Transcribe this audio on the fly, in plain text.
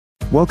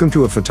Welcome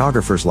to A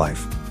Photographer's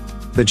Life,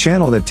 the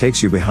channel that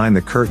takes you behind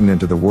the curtain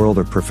into the world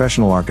of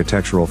professional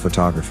architectural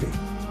photography.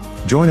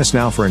 Join us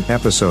now for an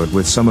episode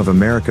with some of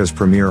America's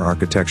premier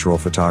architectural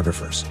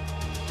photographers.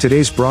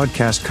 Today's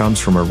broadcast comes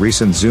from a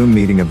recent Zoom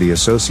meeting of the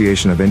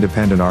Association of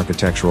Independent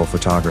Architectural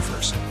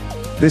Photographers.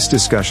 This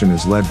discussion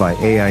is led by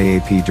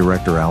AIAP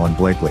Director Alan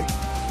Blakely.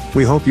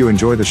 We hope you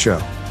enjoy the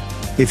show.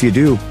 If you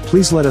do,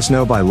 please let us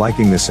know by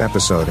liking this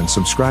episode and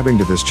subscribing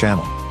to this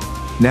channel.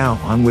 Now,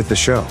 on with the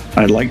show.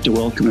 I'd like to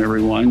welcome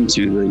everyone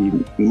to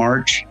the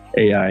March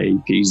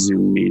AIAP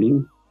Zoom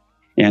meeting.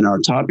 And our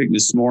topic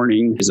this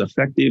morning is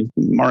effective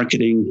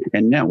marketing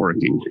and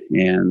networking.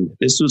 And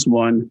this was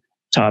one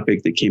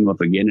topic that came up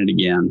again and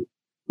again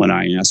when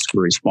I asked for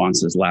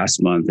responses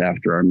last month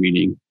after our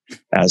meeting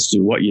as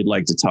to what you'd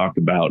like to talk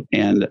about.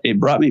 And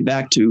it brought me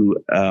back to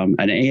an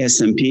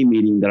ASMP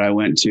meeting that I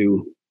went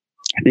to.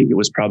 I think it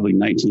was probably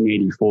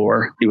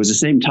 1984. It was the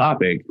same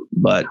topic,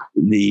 but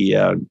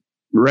the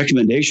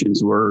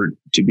recommendations were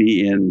to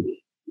be in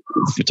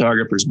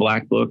Photographer's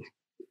Black Book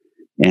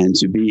and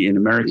to be in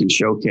American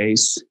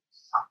Showcase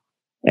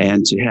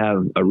and to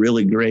have a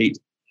really great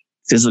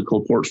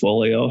physical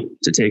portfolio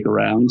to take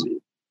around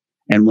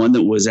and one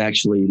that was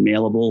actually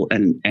mailable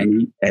and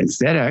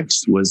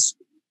FedEx was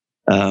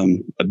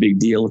a big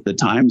deal at the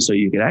time. So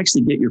you could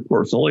actually get your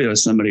portfolio to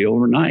somebody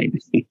overnight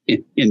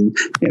in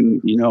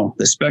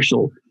the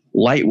special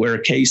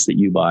lightware case that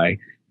you buy.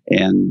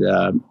 And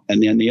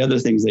then the other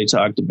things they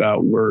talked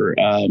about were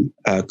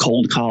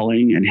cold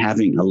calling and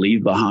having a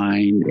leave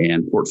behind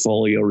and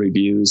portfolio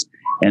reviews.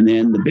 And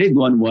then the big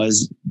one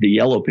was the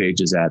Yellow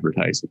Pages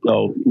advertising.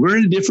 So we're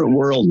in a different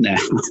world now.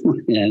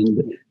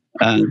 And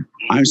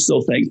I'm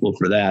still thankful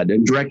for that.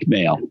 And direct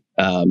mail.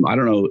 I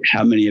don't know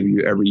how many of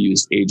you ever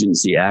used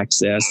agency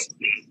access.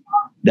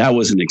 That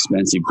was an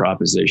expensive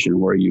proposition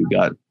where you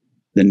got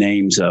the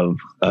names of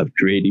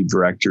creative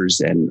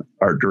directors and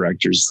art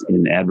directors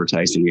in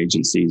advertising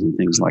agencies and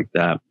things like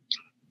that.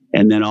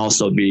 And then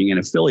also being an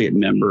affiliate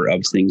member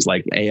of things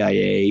like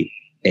AIA,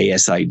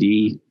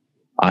 ASID,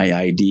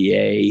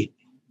 IIDA.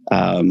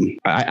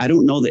 I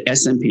don't know that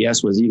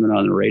SMPS was even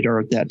on the radar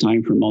at that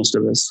time for most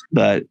of us,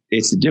 but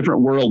it's a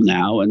different world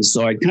now. And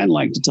so I'd kind of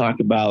like to talk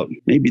about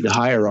maybe the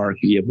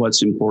hierarchy of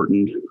what's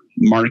important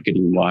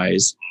marketing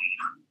wise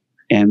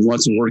and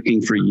what's working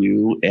for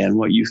you and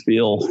what you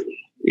feel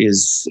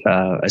is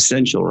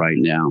essential right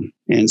now.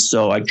 And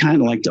so I'd kind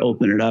of like to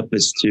open it up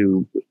as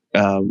to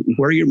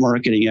where your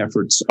marketing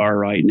efforts are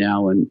right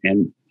now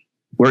and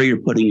where you're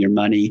putting your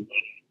money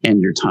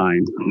and your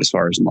time as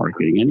far as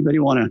marketing. Anybody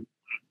want to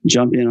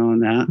jump in on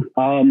that?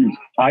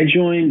 I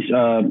joined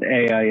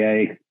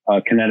AIA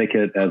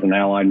Connecticut as an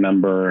allied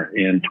member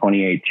in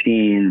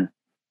 2018.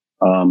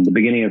 The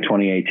beginning of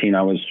 2018,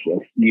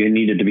 you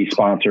needed to be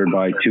sponsored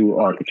by two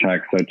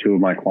architects. So two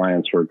of my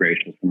clients were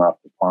gracious enough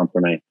to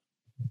sponsor me.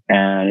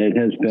 And it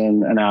has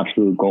been an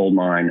absolute gold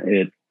mine.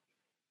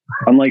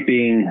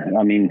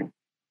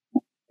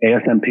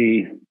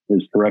 ASMP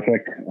is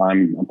terrific.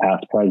 I'm a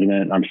past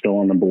president. I'm still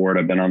on the board.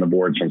 I've been on the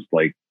board since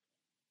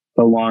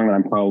so long that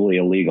I'm probably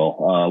illegal,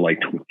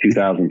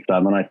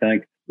 2007, I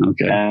think.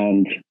 Okay.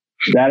 And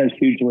that is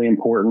hugely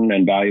important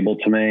and valuable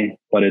to me,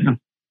 but it's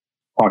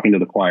talking to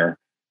the choir.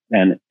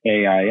 And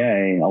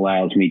AIA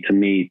allows me to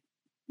meet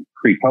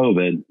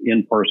pre-COVID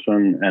in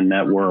person and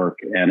network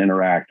and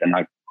interact. And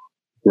I've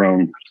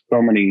grown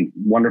so many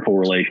wonderful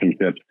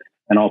relationships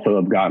and also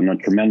have gotten a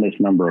tremendous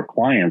number of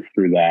clients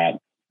through that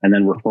and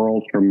then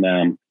referrals from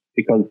them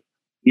because,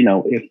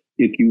 if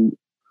you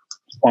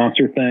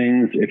sponsor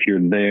things, if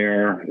you're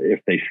there, if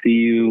they see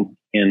you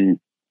in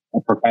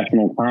a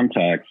professional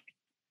context,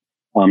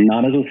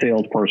 not as a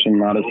salesperson,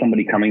 not as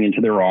somebody coming into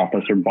their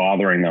office or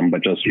bothering them,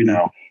 but just,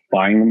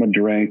 buying them a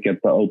drink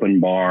at the open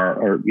bar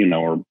or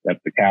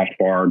at the cash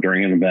bar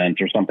during an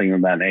event or something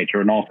of that nature.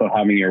 And also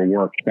having your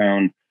work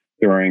shown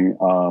during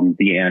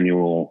the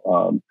annual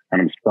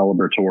kind of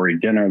celebratory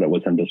dinner that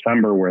was in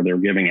December where they're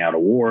giving out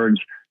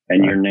awards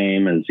and your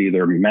name is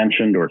either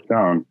mentioned or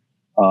shown.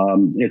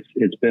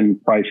 It's been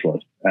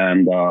priceless.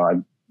 And,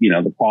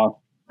 the cost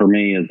for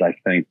me is, I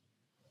think,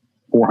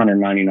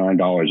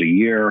 $499 a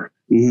year.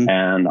 Mm-hmm.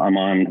 And I'm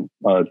on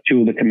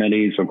two of the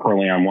committees. So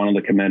currently I'm one of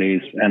the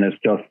committees and it's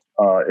just,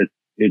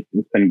 it's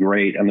been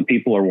great. And the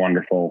people are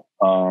wonderful.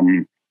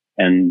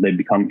 And they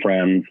become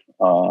friends.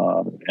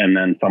 And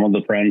then some of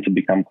the friends have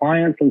become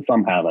clients and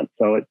some haven't.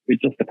 So it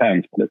just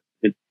depends. But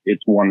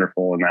it's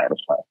wonderful in that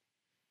respect.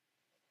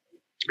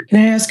 Can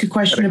I ask a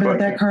question about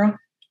that, Carl?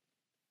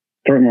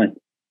 Certainly.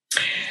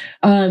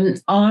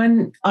 On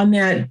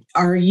that,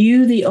 are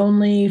you the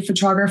only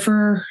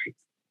photographer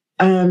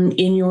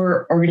in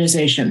your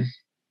organization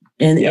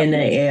in the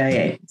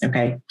AIA?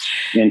 Okay.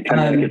 In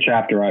Connecticut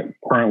chapter, I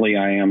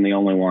am the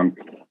only one.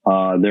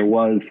 There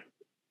was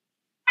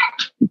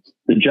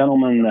the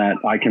gentleman that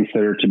I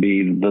consider to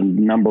be the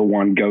number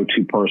one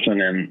go-to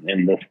person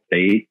in this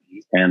state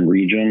and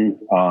region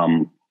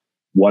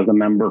was a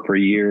member for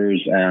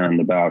years.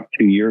 And about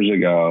 2 years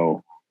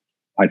ago,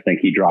 I think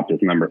he dropped his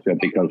membership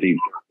because he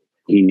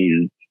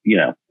needed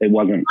it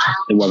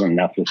wasn't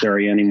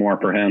necessary anymore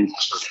for him.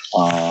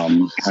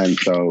 And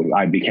so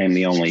I became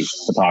the only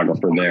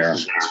photographer there.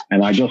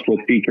 And I just was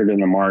featured in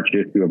the March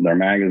issue of their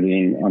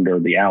magazine under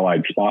the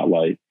Allied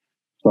Spotlight.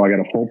 So I got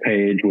a full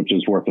page, which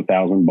is worth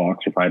 $1,000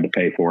 if I had to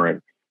pay for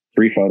it.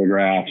 3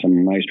 photographs and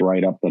a nice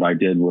write-up that I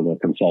did with a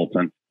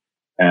consultant.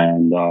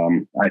 And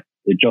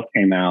it just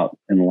came out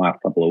in the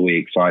last couple of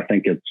weeks. So I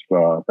think that's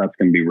going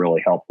to be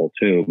really helpful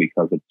too,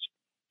 because it's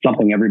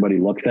something everybody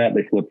looks at.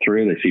 They flip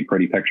through, they see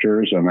pretty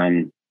pictures, and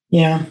then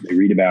they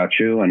read about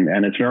you.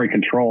 And it's very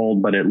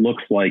controlled, but it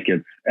looks like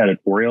it's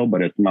editorial,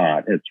 but it's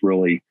not. It's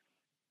really,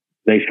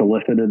 they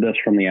solicited this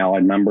from the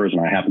Allied members,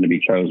 and I happen to be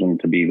chosen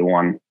to be the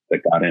one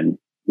that got in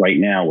right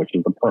now, which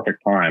is the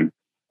perfect time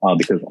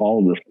because all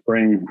of the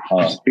spring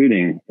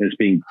shooting is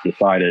being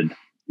decided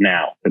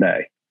now,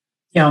 today.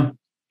 Yeah.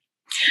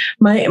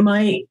 In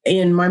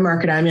my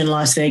market, I'm in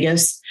Las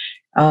Vegas.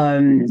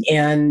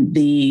 And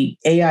the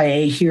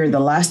AIA here, the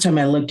last time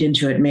I looked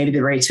into it, maybe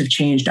the rates have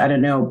changed. I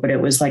don't know, but it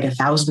was like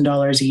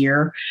 $1,000 a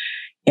year.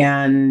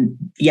 And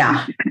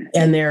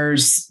and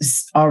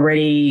there's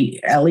already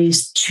at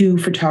least 2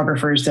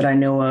 photographers that I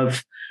know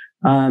of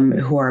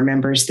who are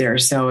members there.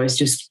 So it's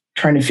just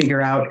trying to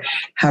figure out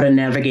how to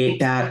navigate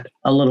that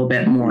a little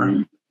bit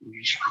more.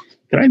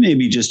 Could I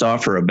maybe just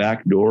offer a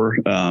backdoor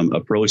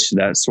approach to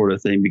that sort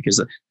of thing?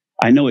 Because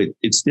I know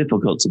it's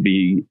difficult to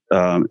be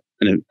an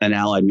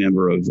allied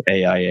member of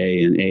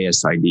AIA and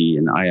ASID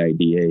and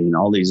IIDA and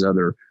all these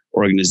other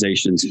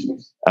organizations.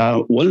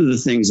 One of the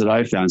things that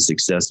I found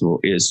successful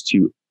is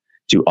to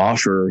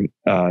offer,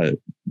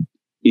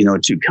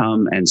 to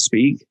come and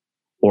speak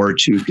or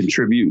to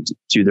contribute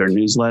to their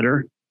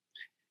newsletter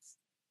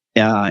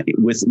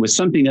with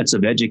something that's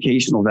of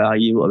educational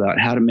value about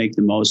how to make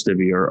the most of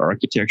your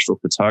architectural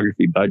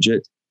photography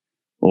budget,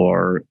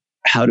 or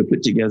how to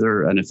put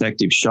together an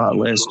effective shot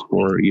list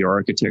for your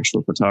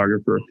architectural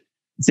photographer,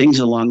 things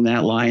along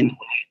that line.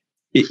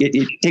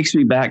 It takes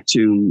me back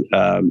to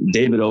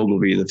David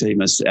Ogilvy, the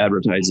famous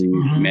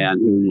advertising man,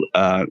 who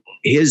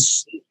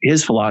his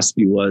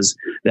philosophy was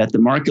that the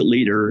market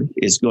leader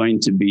is going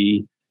to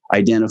be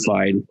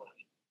identified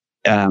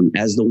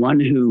as the one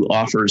who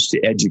offers to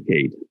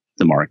educate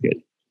the market.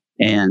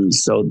 And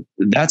so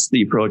that's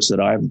the approach that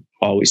I've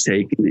always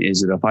taken,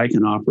 is that if I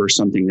can offer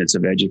something that's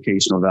of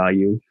educational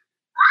value,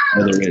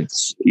 whether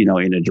it's,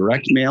 in a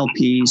direct mail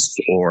piece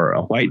or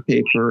a white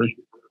paper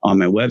on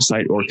my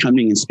website, or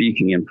coming and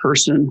speaking in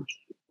person,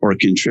 or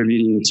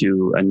contributing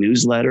to a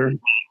newsletter,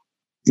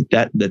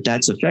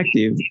 that's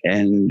effective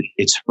and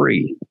it's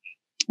free.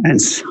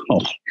 And so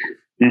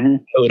I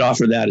would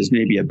offer that as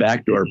maybe a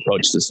backdoor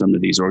approach to some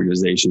of these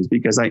organizations,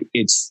 because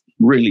it's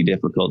really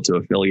difficult to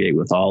affiliate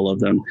with all of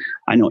them.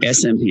 I know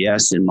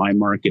SMPS in my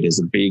market is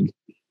a big,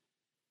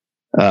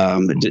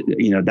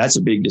 that's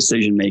a big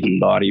decision-making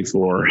body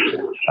for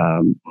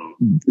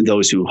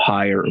those who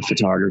hire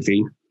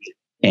photography,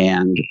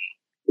 and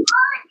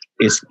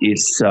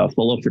it's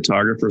full of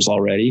photographers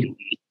already.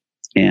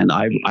 And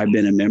I've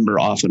been a member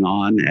off and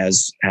on,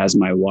 as has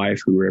my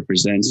wife, who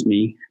represents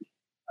me.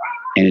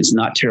 And it's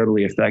not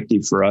terribly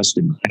effective for us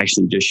to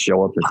actually just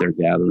show up at their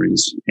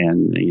gatherings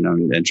and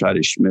try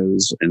to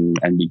schmooze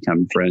and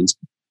become friends.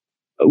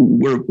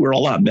 We're a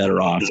lot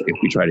better off if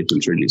we try to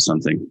contribute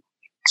something.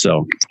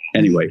 So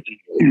anyway,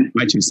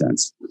 my 2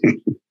 cents.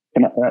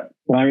 Can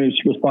I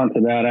respond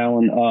to that,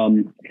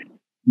 Alan?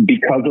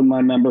 Because of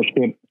my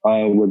membership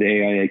with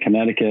AIA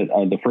Connecticut,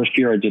 the first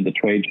year I did the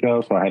trade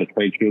show, so I had a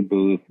trade show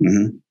booth,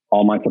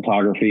 all my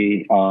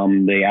photography.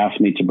 They asked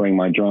me to bring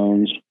my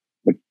drones.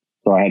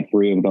 So I had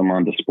 3 of them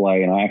on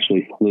display, and I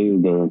actually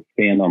flew the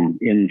Phantom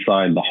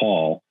inside the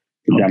hall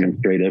to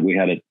demonstrate it. We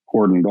had it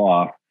cordoned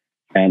off,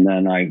 and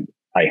then I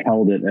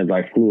held it as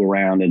I flew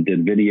around and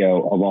did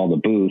video of all the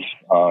booths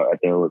at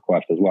their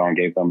request as well, and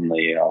gave them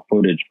the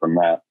footage from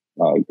that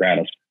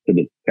gratis to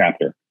the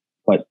chapter.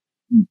 But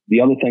the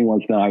other thing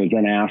was that I was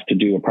then asked to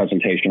do a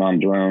presentation on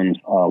drones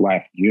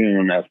last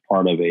June as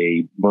part of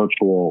a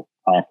virtual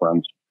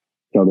conference.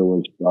 So there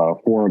was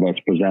 4 of us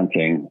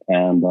presenting,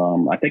 and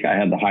I think I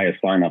had the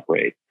highest sign-up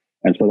rate.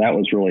 And so that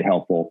was really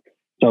helpful.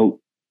 So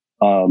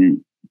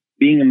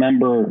being a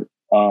member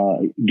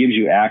gives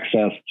you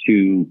access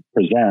to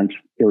present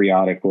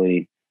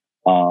periodically,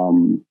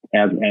 and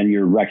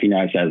you're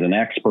recognized as an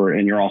expert,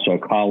 and you're also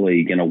a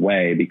colleague in a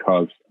way,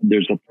 because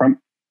there's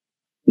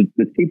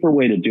the cheaper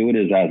way to do it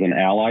is as an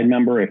allied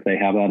member if they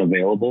have that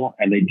available.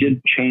 And they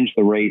did change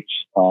the rates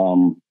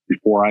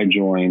before I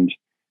joined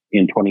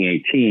in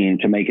 2018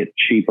 to make it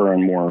cheaper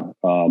and more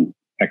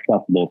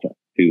accessible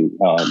to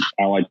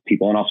allied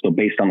people, and also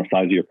based on the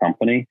size of your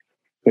company.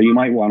 So you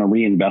might want to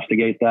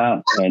reinvestigate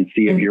that and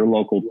see if your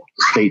local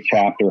state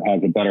chapter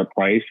has a better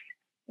price.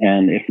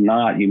 And if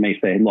not, you may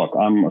say, look,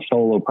 I'm a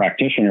solo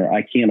practitioner.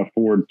 I can't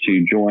afford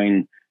to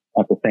join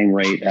at the same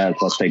rate as,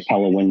 let's say,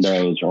 Pella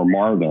Windows or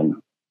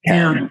Marvin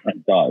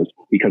does,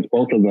 because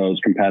both of those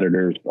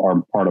competitors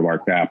are part of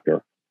our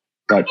chapter.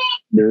 But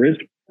there is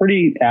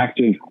pretty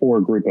active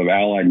core group of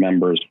allied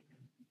members.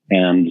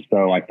 And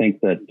so I think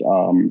that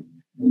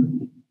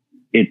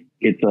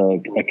it's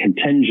a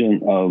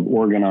contingent of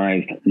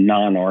organized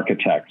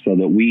non-architects so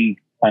that we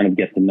kind of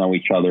get to know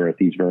each other at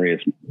these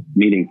various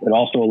meetings. It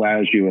also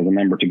allows you as a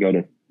member to go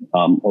to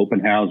open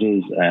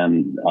houses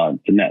and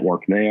to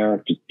network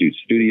there, to do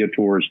studio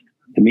tours,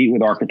 to meet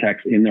with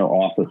architects in their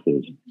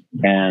offices.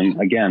 And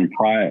again,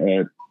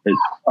 it's a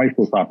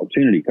priceless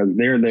opportunity because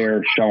they're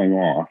there showing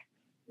off.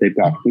 They've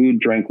got food,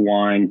 drink,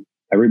 wine.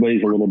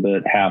 Everybody's a little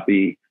bit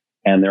happy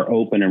and they're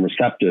open and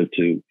receptive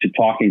to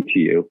talking to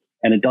you.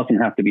 And it doesn't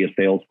have to be a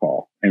sales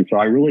call. And so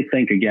I really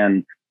think,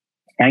 again,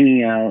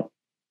 hanging out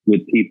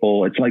with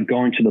people, it's like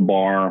going to the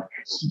bar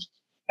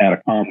at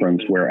a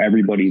conference where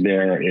everybody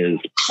there is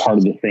part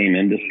of the same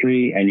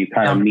industry and you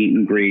kind of meet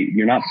and greet.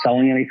 You're not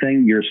selling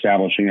anything. You're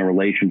establishing a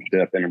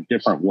relationship in a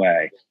different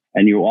way.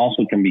 And you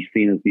also can be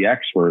seen as the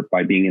expert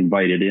by being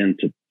invited in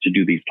to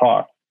do these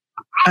talks.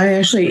 I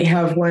actually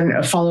have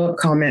a follow-up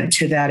comment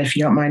to that, if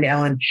you don't mind,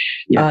 Alan.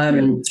 Yeah.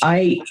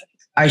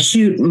 I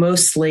shoot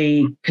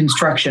mostly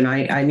construction.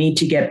 I need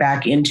to get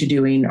back into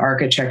doing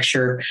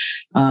architecture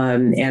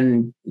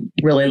and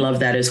really love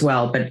that as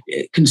well. But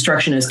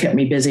construction has kept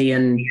me busy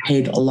and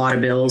paid a lot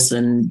of bills.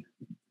 And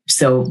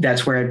so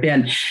that's where I've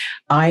been.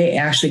 I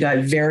actually got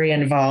very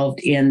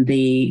involved in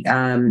the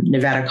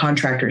Nevada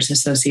Contractors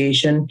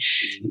Association.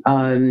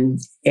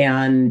 And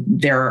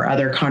there are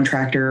other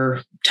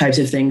contractor types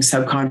of things,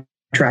 subcontract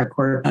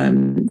work.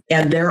 And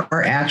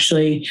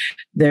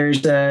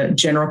there's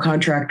general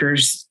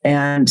contractors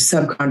and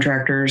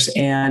subcontractors.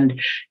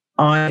 And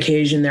on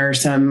occasion, there are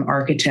some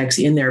architects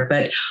in there,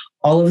 but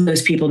all of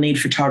those people need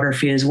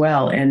photography as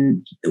well.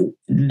 And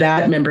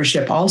that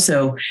membership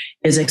also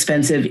is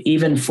expensive,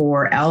 even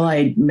for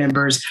allied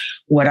members.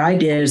 What I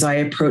did is I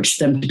approached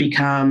them to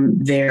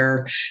become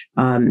their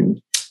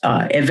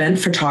event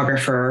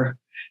photographer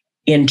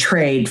in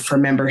trade for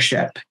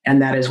membership.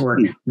 And that has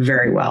worked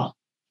very well.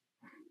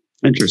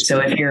 Interesting.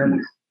 So if you're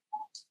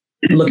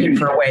looking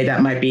for a way,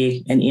 that might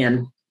be an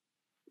in.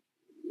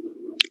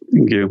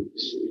 Thank you.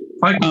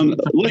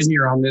 Let's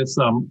here on this.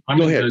 Go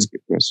ahead.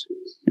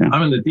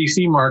 I'm in the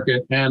DC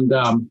market and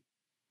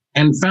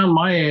found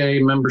my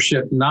AIA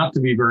membership not to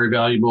be very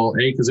valuable.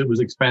 A, because it was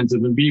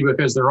expensive, and B,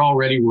 because there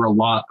already were a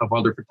lot of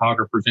other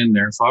photographers in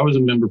there. So I was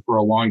a member for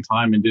a long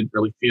time and didn't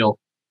really feel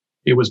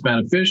it was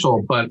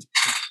beneficial. But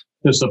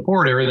to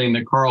support everything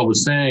that Carl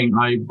was saying,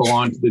 I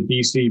belong to the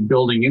DC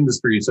Building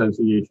Industry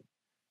Association,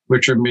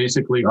 which are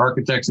basically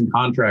architects and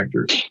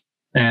contractors.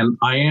 And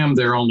I am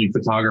their only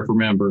photographer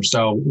member.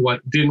 So what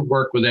didn't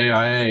work with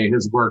AIA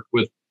has worked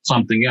with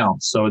something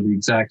else. So the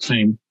exact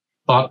same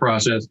thought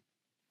process.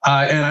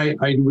 And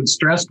I would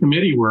stress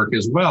committee work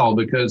as well,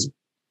 because,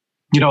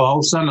 all of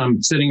a sudden I'm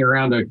sitting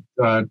around a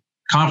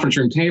conference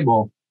room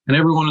table and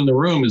everyone in the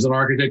room is an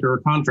architect or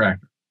a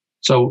contractor.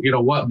 So,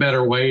 what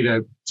better way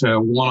to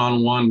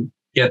one-on-one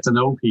get to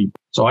know people?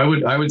 So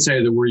I would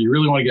say that where you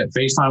really want to get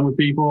FaceTime with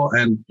people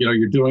and,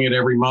 you're doing it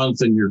every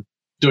month and you're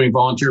doing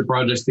volunteer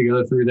projects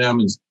together through them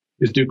is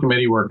do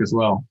committee work as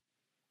well.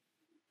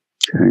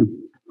 Okay.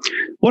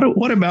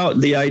 What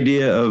about the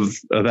idea of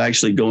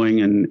actually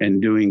going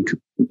and doing,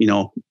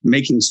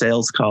 making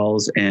sales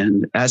calls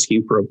and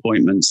asking for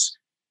appointments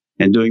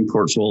and doing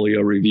portfolio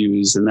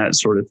reviews and that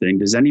sort of thing?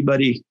 Does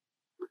anybody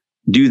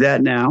do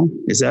that now?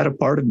 Is that a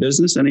part of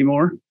business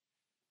anymore?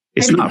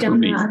 It's not for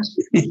me.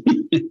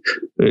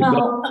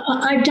 Well,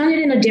 I've done it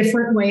in a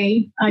different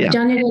way. I've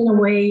done it in a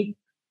way.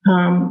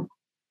 I've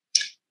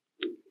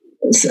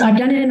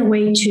done it in a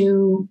way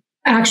to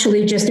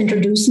actually just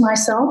introduce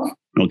myself.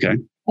 Okay.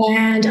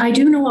 And I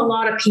do know a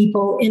lot of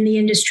people in the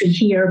industry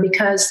here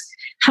because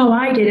how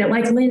I did it,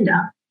 like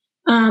Linda,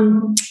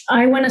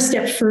 I went a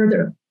step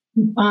further.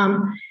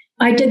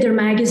 I did their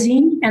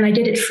magazine and I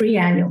did it free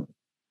annually,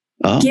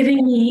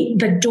 giving me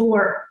the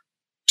door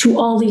to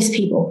all these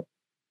people.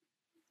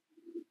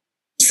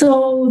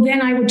 So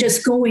then I would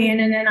just go in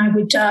and then I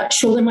would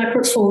show them my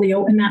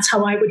portfolio, and that's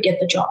how I would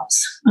get the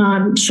jobs.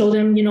 Show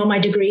them, my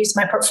degrees,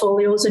 my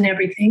portfolios and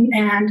everything.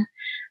 And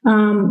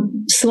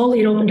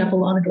slowly it opened up a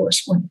lot of doors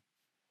for me.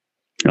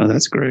 Oh,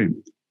 that's great.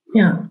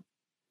 Yeah.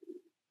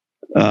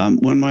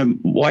 When my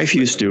wife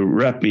used to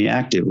rep me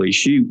actively,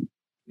 she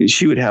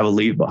would have a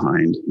leave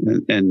behind.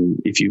 And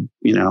if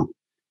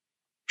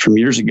from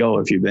years ago,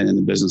 if you've been in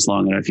the business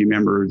long enough, you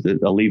remember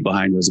that a leave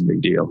behind was a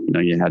big deal.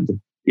 You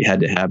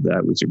had to have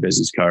that with your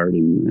business card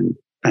and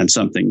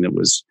something that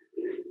was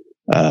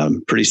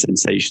pretty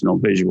sensational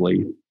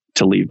visually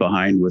to leave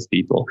behind with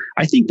people.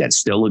 I think that's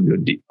still a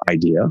good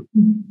idea,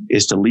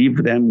 is to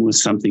leave them with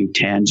something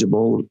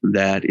tangible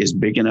that is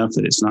big enough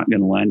that it's not going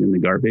to land in the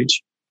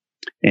garbage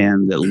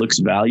and that looks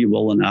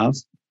valuable enough.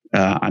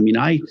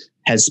 I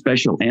had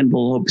special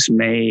envelopes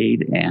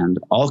made and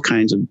all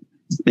kinds of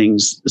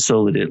things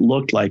so that it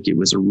looked like it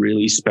was a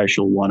really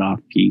special one-off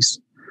piece,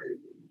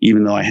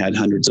 even though I had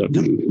hundreds of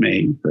them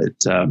made. But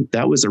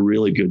that was a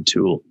really good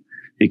tool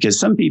because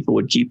some people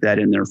would keep that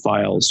in their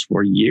files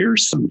for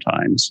years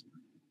sometimes.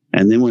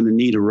 And then when the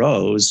need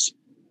arose,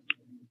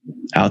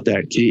 out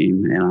that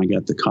came and I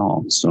got the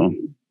call. So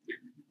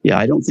yeah,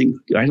 I don't think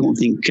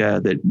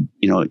that,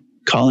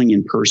 calling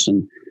in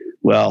person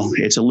Well,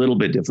 it's a little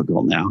bit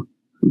difficult now,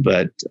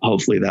 but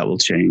hopefully that will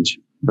change.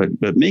 But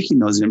making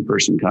those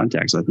in-person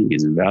contacts, I think,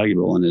 is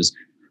invaluable. And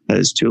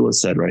as Tula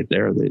said right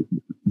there, that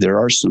there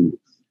are some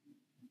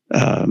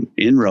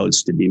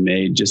inroads to be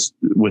made just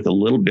with a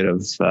little bit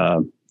of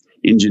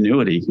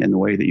ingenuity in the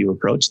way that you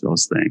approach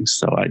those things.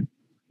 So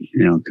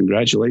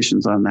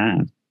congratulations on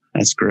that.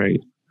 That's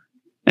great.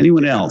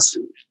 Anyone else?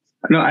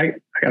 No, I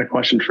got a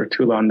question for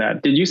Tula on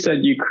that. Did you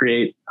said you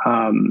create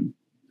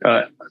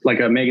like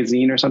a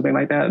magazine or something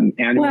like that?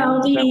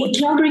 Well, the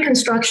Calgary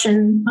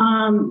Construction,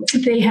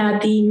 they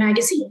had the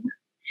magazine,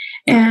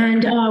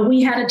 and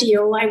we had a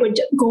deal. I would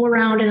go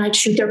around and I'd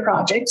shoot their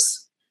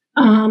projects,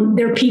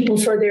 their people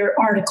for their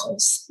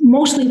articles.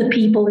 Mostly the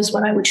people is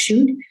what I would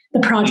shoot, the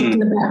project in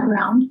the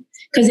background,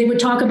 because they would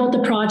talk about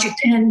the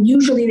project, and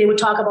usually they would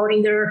talk about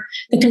either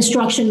the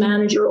construction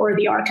manager or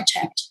the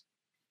architect.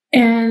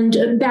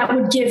 And that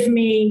would give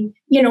me,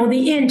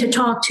 the in to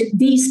talk to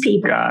these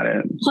people. Got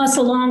it. Plus,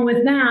 along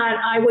with that,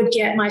 I would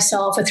get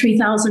myself a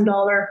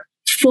 $3,000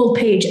 full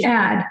page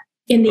ad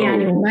in the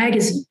annual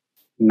magazine.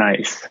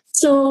 Nice.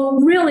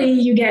 So really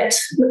you get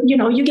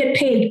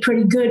paid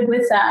pretty good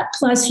with that.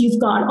 Plus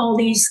you've got all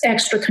these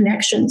extra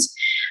connections.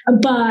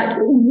 But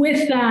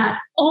with that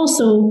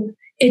also,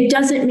 it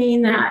doesn't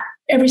mean that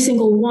every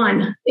single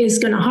one is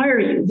going to hire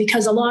you,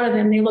 because a lot of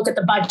them, they look at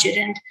the budget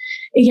and,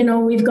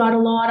 we've got a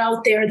lot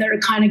out there that are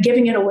kind of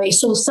giving it away.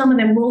 So some of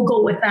them will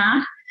go with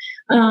that.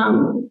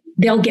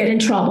 They'll get in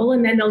trouble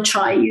and then they'll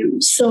try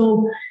you.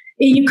 So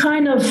you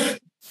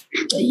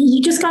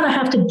just got to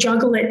have to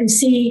juggle it and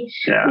see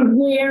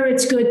where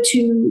it's good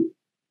to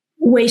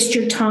waste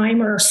your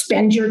time or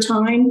spend your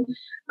time.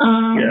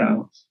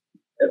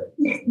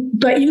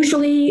 But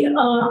usually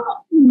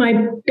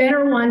my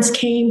better ones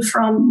came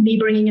from me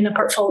bringing in a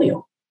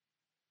portfolio.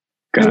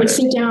 I would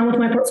sit down with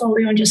my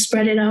portfolio and just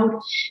spread it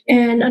out.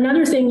 And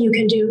another thing you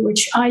can do,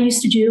 which I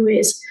used to do,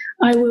 is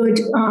I would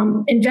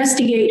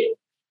investigate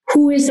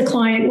who is the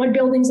client, what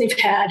buildings they've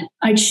had.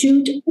 I'd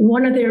shoot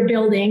one of their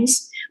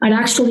buildings. I'd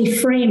actually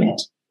frame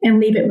it and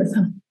leave it with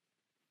them.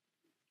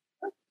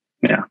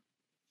 Yeah.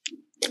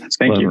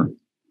 Thank you.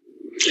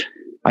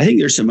 I think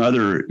there's some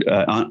other,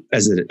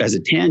 as a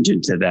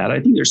tangent to that, I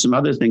think there's some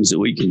other things that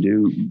we can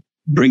do,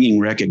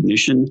 bringing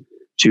recognition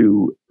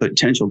to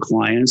potential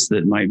clients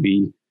that might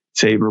be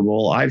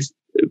favorable. I've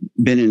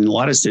been in a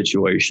lot of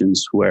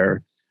situations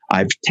where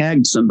I've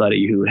tagged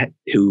somebody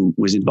who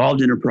was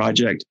involved in a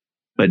project,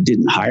 but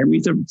didn't hire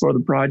me for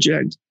the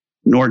project,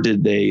 nor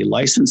did they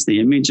license the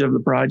image of the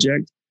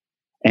project.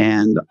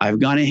 And I've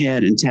gone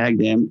ahead and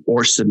tagged them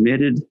or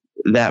submitted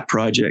that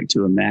project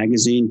to a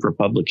magazine for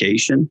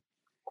publication.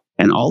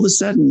 And all of a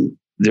sudden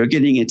they're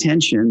getting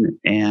attention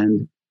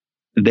and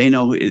they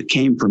know it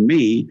came from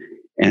me.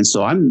 And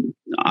so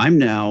I'm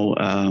now,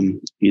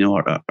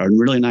 a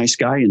really nice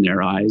guy in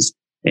their eyes.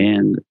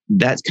 And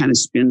that kind of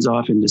spins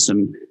off into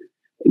some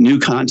new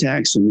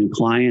contacts, some new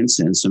clients,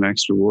 and some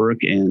extra work,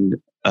 and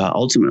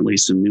ultimately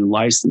some new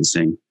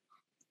licensing.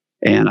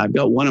 And I've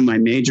got one of my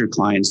major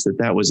clients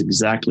that was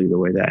exactly the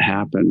way that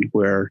happened,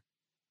 where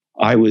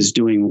I was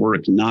doing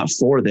work not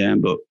for them,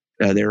 but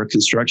they're a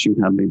construction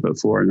company, but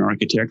for an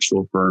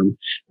architectural firm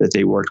that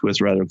they worked with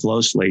rather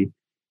closely.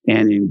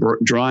 And in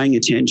drawing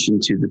attention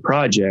to the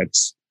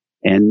projects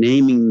and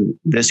naming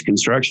this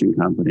construction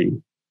company,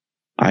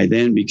 I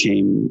then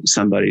became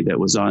somebody that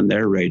was on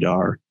their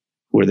radar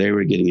where they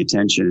were getting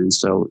attention. And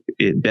so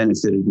it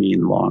benefited me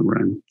in the long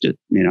run.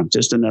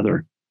 Just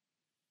another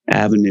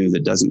avenue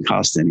that doesn't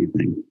cost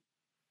anything.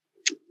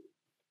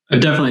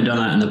 I've definitely done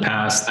that in the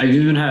past. I've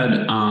even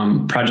had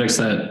projects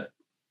that,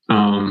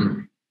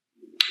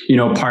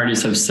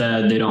 parties have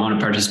said they don't want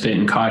to participate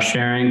in cost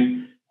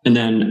sharing. And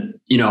then,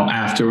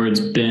 afterwards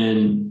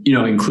been,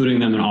 including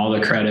them in all the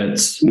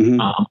credits,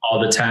 all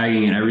the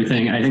tagging and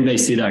everything. I think they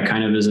see that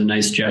kind of as a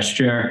nice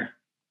gesture.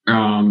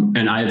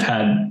 And I've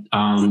had,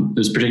 it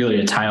was particularly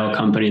a tile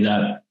company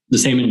that the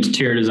same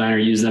interior designer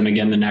used them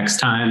again the next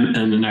time.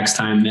 And the next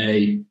time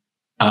they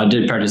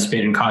did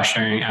participate in cost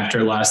sharing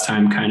after last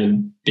time kind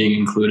of being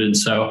included.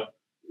 So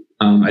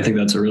I think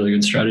that's a really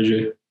good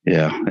strategy.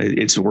 Yeah,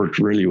 it's worked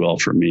really well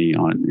for me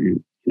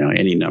on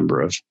any number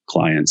of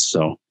clients.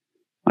 So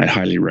I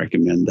highly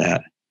recommend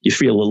that. You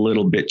feel a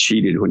little bit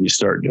cheated when you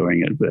start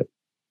doing it, but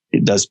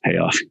it does pay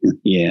off in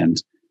the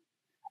end.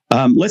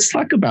 Let's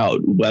talk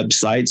about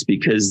websites,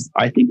 because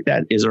I think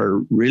that is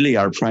our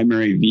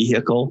primary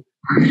vehicle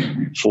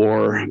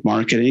for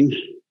marketing.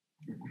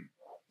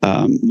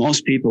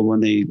 Most people, when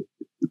they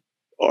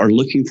are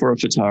looking for a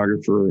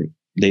photographer,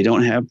 they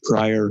don't have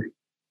prior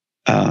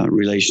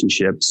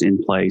relationships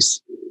in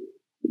place.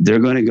 They're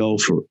going to go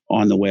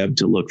on the web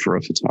to look for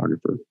a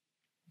photographer.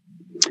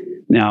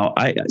 Now,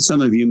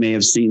 some of you may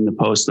have seen the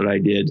post that I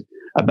did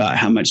about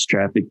how much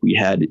traffic we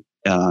had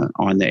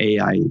on the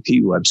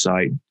AIAP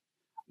website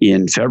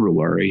in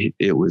February.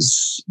 It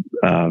was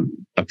a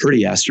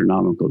pretty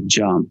astronomical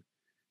jump,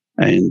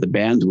 and the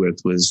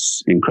bandwidth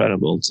was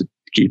incredible to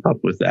keep up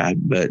with that.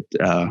 But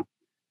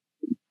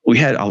we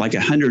had like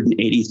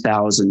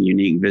 180,000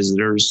 unique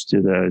visitors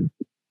to the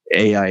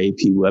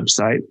AIAP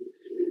website.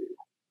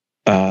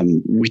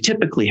 We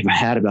typically have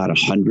had about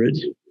 100,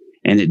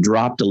 and it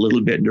dropped a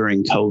little bit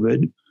during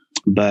COVID,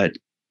 but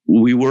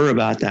we were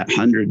about that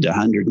 100 to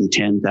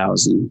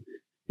 110,000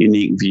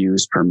 unique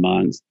views per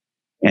month.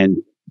 And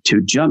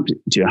to jump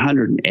to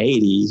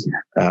 180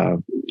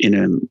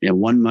 in a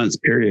 1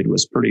 month period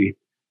was pretty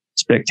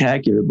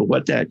spectacular. But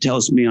what that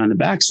tells me on the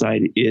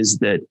backside is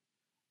that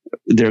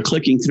they're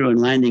clicking through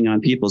and landing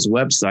on people's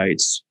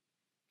websites,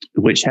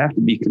 which have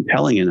to be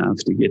compelling enough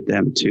to get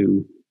them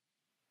to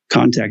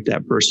contact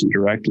that person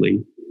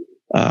directly,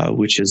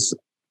 which is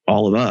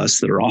all of us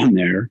that are on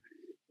there,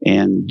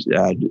 and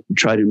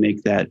try to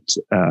make that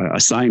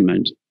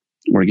assignment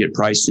or get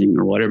pricing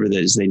or whatever it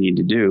is they need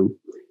to do.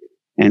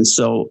 And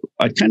so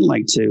I'd kind of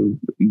like to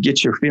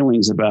get your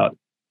feelings about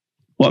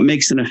what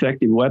makes an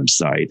effective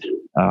website.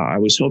 I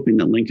was hoping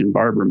that Lincoln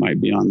Barber might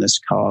be on this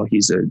call. He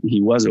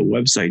was a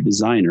website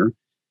designer,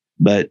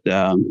 but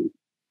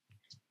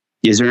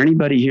is there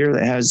anybody here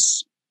that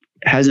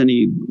has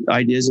any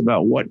ideas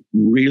about what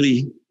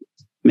really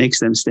makes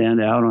them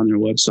stand out on their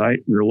website,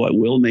 or what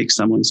will make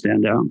someone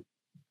stand out?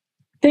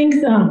 I think,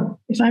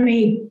 if I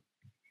may,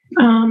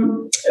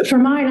 for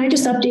mine, I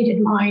just updated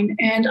mine,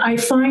 and I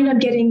find I'm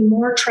getting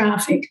more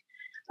traffic.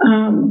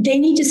 They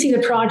need to see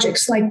the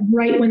projects like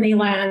right when they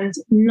land,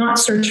 not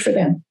search for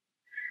them.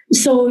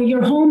 So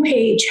your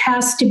homepage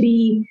has to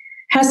be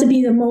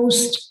the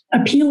most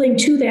appealing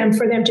to them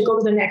for them to go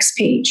to the next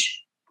page.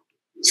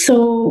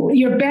 So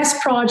your best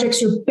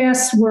projects, your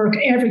best work,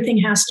 everything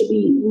has to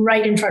be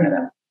right in front of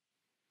them,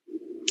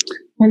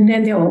 and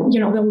then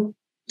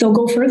they'll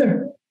go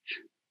further.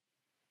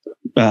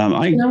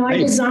 I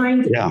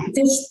designed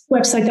this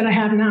website that I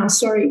have now.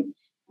 Sorry,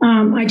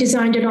 I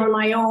designed it on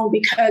my own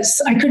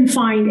because I couldn't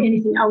find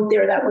anything out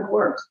there that would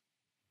work.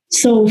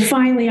 So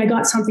finally, I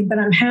got something that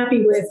I'm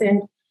happy with,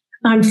 and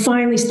I'm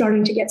finally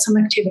starting to get some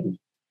activity.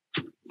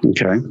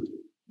 Okay.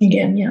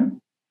 Again, yeah.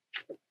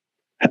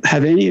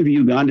 Have any of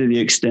you gone to the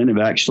extent of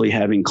actually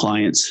having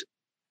clients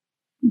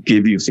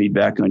give you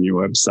feedback on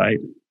your website?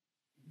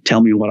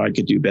 Tell me what I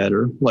could do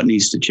better, what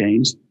needs to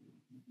change?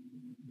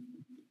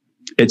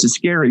 It's a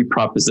scary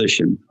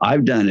proposition.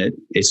 I've done it.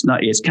 It's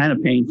kind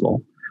of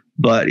painful,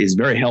 but it's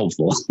very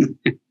helpful.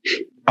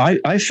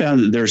 I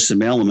found that there's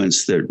some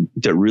elements that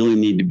really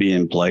need to be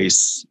in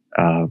place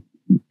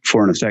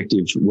for an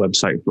effective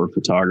website for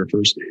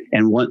photographers.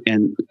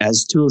 And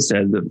as Tula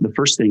said, the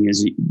first thing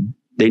is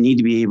they need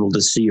to be able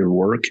to see your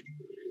work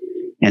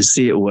and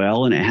see it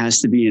well, and it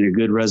has to be in a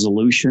good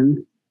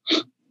resolution.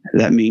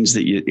 That means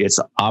that it's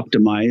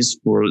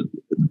optimized for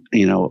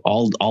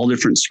all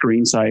different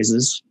screen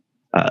sizes,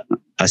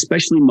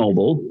 especially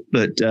mobile.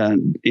 But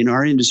in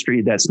our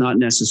industry, that's not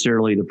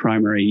necessarily the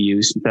primary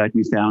use. In fact,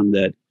 we found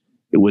that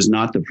it was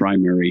not the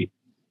primary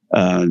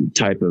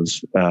type of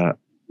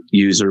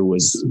user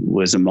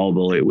was a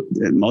mobile.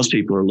 Most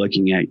people are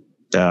looking at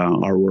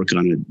our work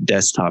on a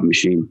desktop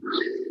machine.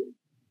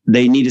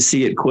 They need to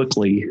see it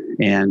quickly,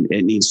 and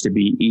it needs to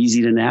be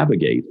easy to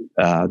navigate.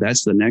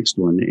 That's the next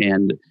one.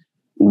 And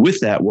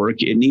with that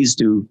work, it needs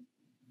to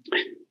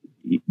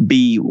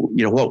be,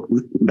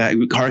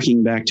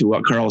 harking back to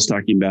what Carl was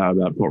talking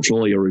about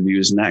portfolio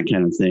reviews and that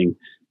kind of thing.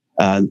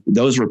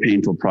 Those were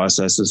painful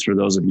processes for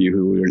those of you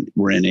who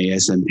were in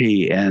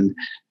ASMP. And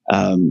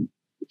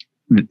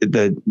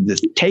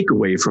the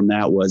takeaway from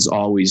that was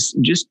always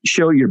just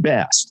show your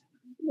best.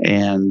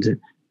 And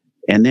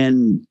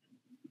then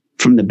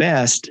from the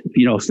best,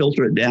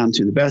 filter it down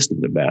to the best of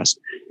the best.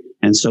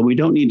 And so we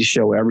don't need to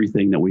show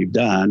everything that we've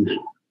done.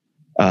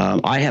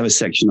 I have a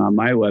section on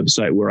my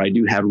website where I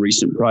do have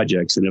recent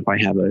projects. And if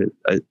I have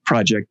a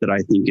project that I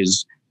think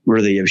is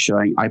worthy of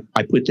showing,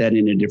 I put that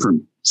in a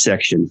different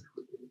section.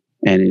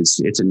 And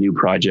it's a new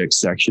project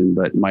section.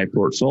 But my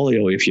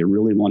portfolio, if you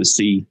really want to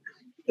see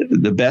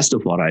the best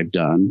of what I've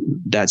done,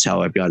 that's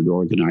how I've got it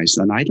organized.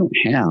 And I don't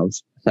have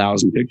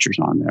 1,000 pictures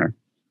on there.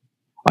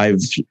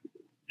 I've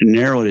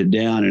narrowed it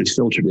down and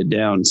filtered it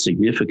down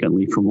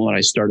significantly from what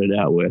I started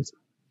out with.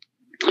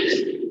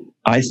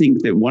 I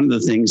think that one of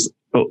the things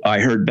I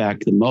heard back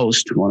the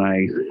most when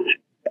I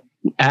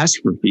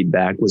asked for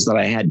feedback was that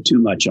I had too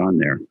much on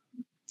there.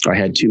 I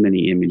had too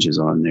many images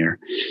on there.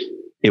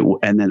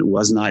 And then it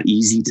was not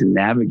easy to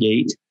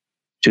navigate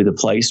to the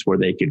place where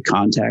they could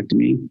contact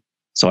me.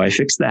 So I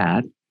fixed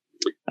that.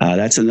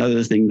 That's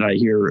another thing that I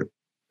hear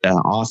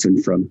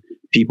often from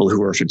people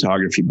who are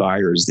photography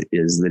buyers,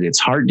 is that it's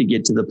hard to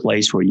get to the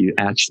place where you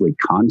actually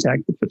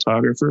contact the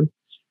photographer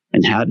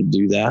and how to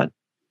do that.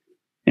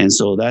 And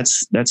so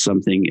that's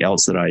something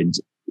else that I'd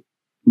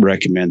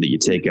recommend that you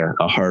take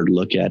a hard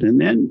look at. And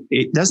then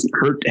it doesn't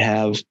hurt to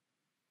have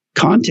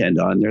content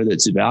on there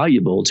that's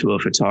valuable to a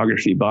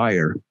photography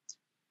buyer.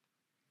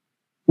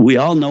 We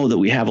all know that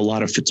we have a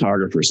lot of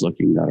photographers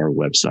looking at our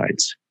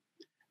websites,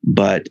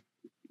 but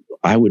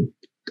I would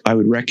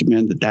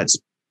recommend that that's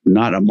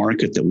not a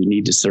market that we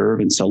need to serve.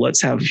 And so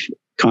let's have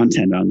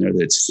content on there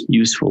that's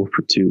useful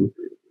to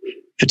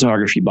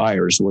photography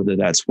buyers, whether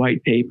that's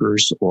white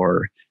papers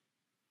or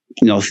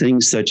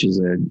things such as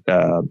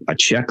a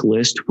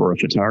checklist for a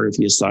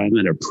photography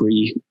assignment, a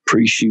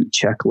pre-shoot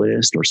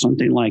checklist or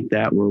something like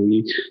that, where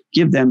we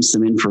give them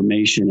some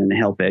information and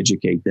help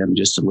educate them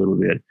just a little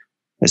bit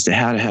as to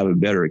how to have a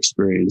better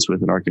experience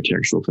with an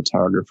architectural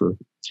photographer.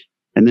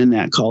 And then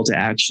that call to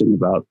action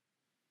about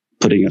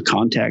putting a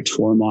contact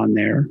form on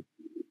there.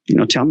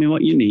 Tell me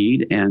what you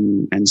need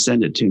and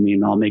send it to me,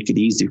 and I'll make it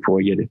easy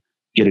for you to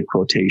get a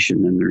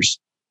quotation, and there's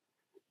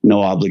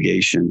no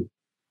obligation.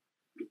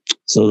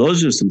 So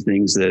those are some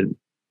things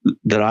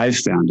that I've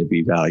found to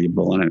be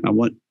valuable. And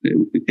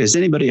has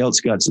anybody else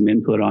got some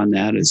input on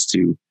that as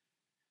to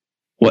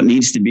what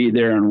needs to be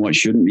there and what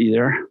shouldn't be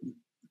there?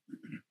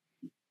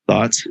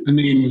 Thoughts?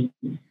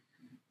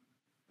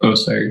 Oh,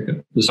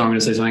 sorry. Was someone going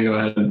to say something? Go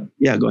ahead.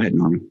 Yeah, go ahead,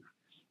 Norman.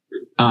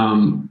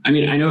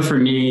 I know for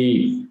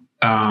me,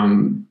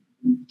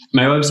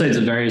 my website's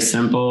very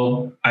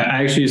simple. I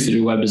actually used to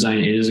do web design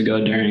ages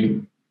ago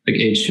during like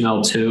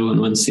HTML2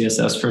 and when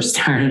CSS first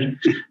started.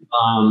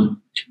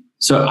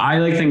 So I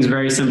like things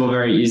very simple,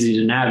 very easy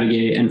to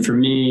navigate. And for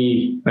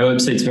me, my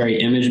website's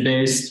very image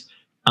based.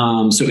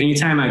 So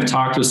anytime I've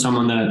talked with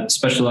someone that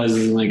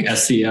specializes in like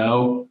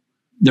SEO,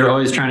 they're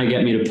always trying to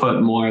get me to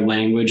put more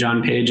language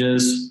on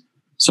pages.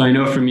 So I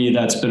know for me,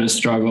 that's been a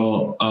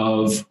struggle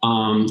of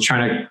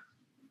trying to,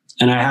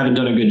 and I haven't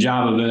done a good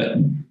job of it,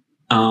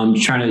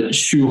 trying to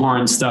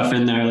shoehorn stuff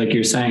in there, like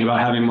you're saying about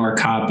having more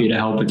copy to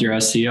help with your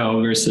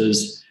SEO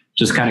versus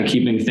just kind of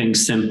keeping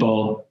things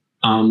simple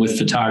with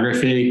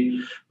photography.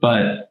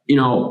 But,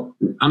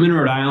 I'm in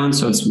Rhode Island,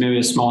 so it's maybe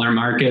a smaller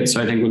market.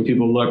 So I think when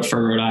people look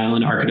for Rhode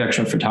Island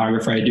architectural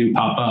photographer, I do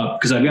pop up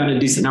because I've gotten a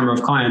decent number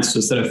of clients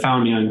just that have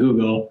found me on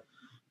Google.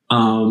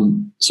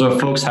 So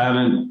if folks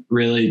haven't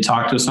really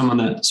talked to someone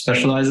that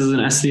specializes in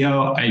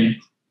SEO, I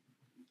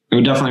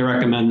would definitely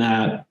recommend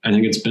that. I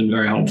think it's been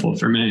very helpful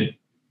for me.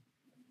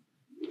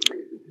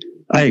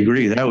 I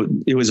agree.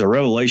 It was a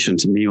revelation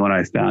to me when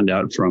I found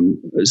out from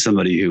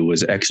somebody who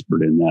was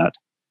expert in that,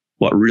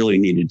 what really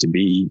needed to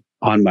be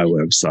on my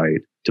website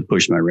to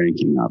push my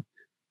ranking up.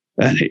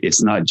 And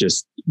it's not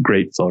just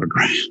great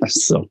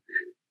photographs. So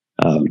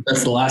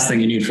that's the last thing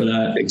you need for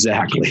that.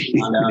 Exactly.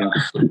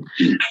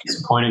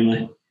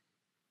 Disappointingly.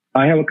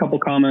 I have a couple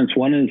comments.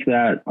 One is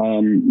that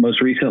most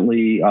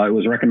recently it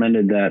was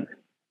recommended that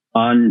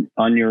on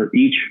your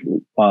each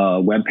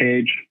web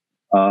page,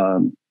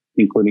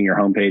 including your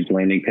homepage,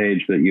 landing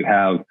page, that you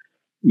have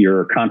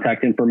your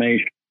contact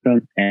information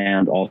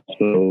and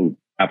also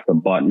have the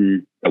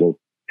button that will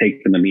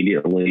take them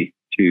immediately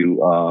to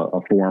a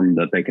form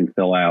that they can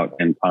fill out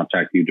and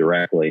contact you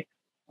directly.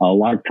 A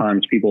lot of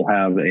times people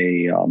have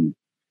on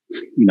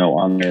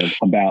their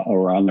about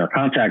or on their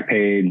contact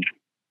page,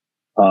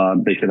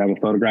 they should have a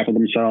photograph of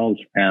themselves,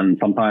 and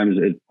sometimes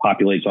it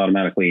populates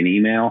automatically an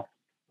email,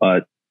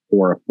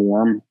 or a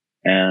form.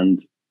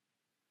 And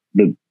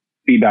the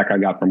feedback I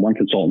got from one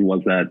consultant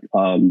was that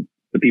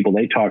the people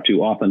they talk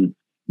to often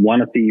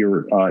want to see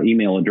your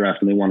email address,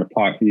 and they want to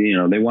talk.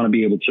 They want to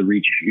be able to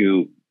reach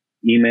you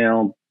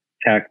email,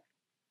 text,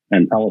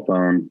 and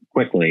telephone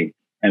quickly,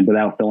 and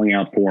without filling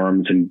out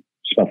forms and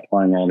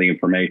specifying all the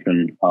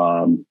information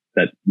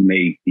that you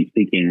may be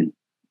seeking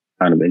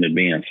kind of in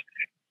advance.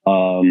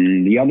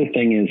 The other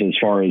thing is, as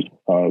far as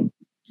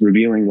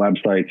reviewing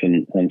websites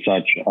and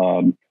such,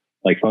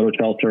 like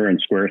PhotoShelter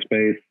and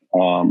Squarespace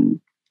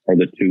are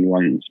the two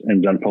ones,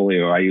 and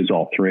Zenfolio. I use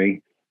all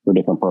three for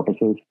different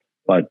purposes.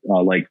 But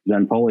like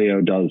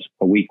Zenfolio does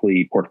a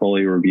weekly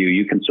portfolio review,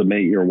 you can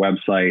submit your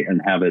website and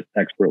have it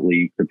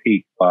expertly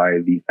critiqued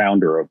by the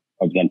founder of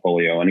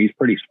Zenfolio, and he's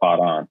pretty spot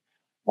on.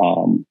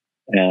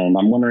 And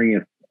I'm wondering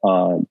if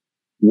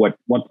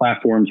what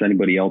platforms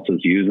anybody else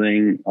is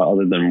using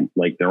other than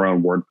like their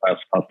own WordPress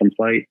custom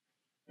site,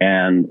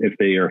 and if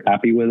they are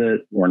happy with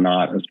it or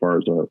not, as far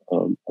as a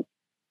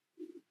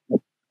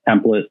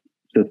template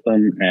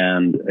system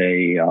and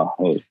a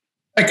host.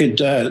 I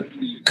could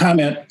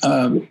comment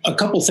a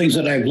couple things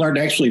that I've learned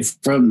actually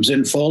from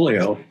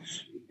Zenfolio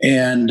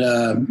and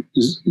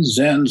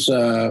Zen's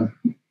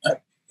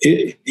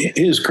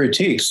his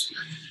critiques.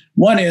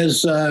 One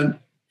is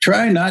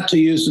try not to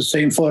use the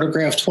same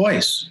photograph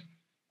twice.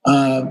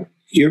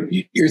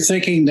 You're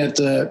thinking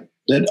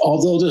that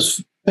although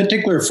this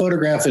particular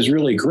photograph is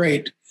really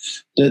great,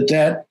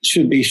 that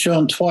should be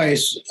shown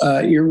twice.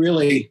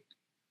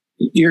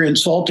 You're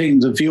insulting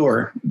the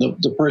viewer,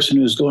 the person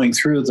who's going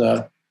through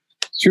the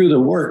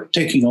work,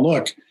 taking a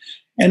look.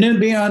 And then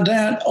beyond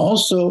that,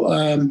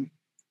 also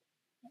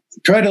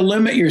try to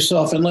limit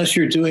yourself unless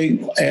you're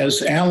doing,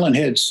 as Alan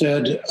had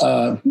said,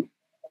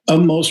 a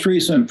most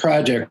recent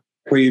project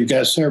where you've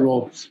got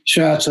several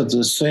shots of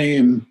the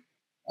same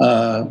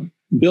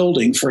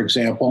building, for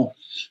example.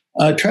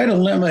 Try to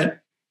limit,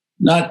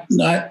 not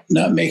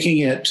making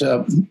it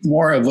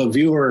more of a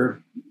viewer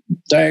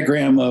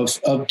diagram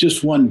of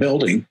just one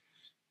building.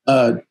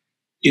 Try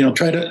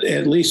to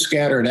at least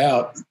scatter it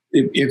out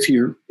if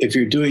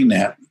you're doing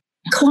that.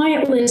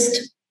 Client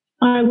list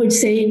I would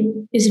say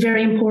is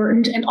very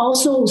important. And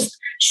also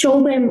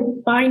show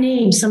them by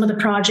name some of the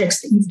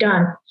projects that you've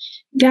done.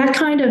 That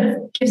kind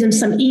of gives them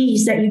some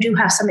ease that you do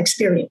have some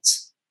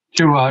experience.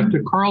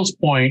 To Carl's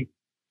point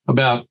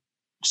about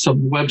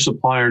some web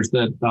suppliers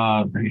that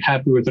are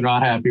happy with or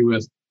not happy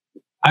with,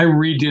 I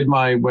redid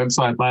my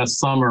website last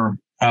summer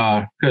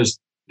because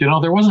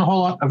there wasn't a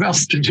whole lot of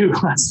else to do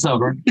last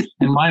summer,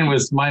 and mine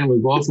was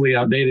woefully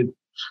outdated.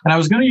 And I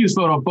was going to use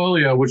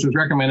Photofolio, which was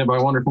recommended by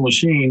Wonderful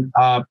Machine,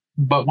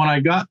 but when I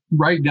got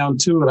right down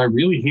to it, I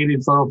really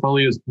hated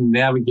Photofolio's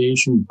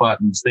navigation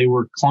buttons. They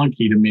were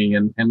clunky to me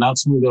and not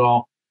smooth at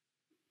all.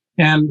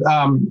 And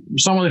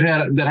someone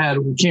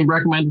that came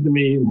recommended to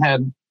me and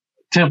had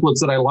templates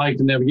that I liked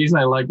and navigation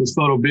I liked was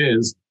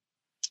PhotoBiz.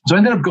 So I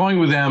ended up going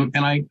with them.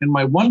 And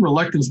my one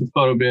reluctance with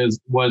PhotoBiz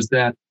was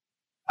that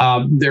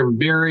they're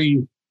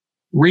very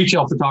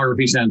retail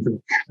photography centric.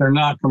 They're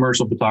not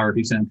commercial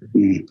photography centric.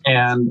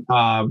 And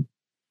I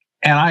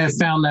have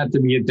found that to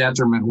be a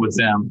detriment with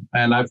them.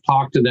 And I've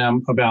talked to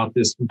them about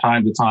this from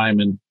time to time.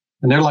 And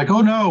they're like,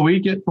 oh no, we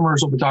get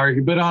commercial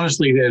photography, but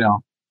honestly, they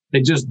don't.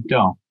 They just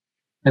don't.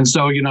 And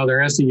so,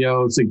 their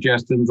SEO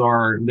suggestions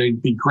are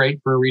they'd be great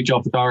for a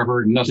retail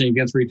photographer. Nothing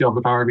against retail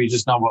photography,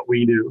 just not what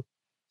we do.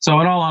 So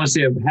in all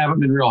honesty, I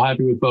haven't been real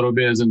happy with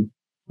PhotoBiz. And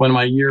when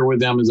my year with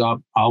them is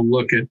up, I'll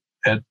look at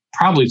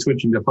probably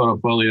switching to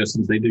Photofolio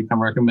since they did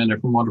come recommended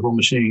from Wonderful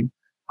Machine.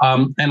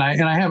 And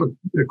I have a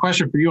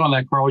question for you on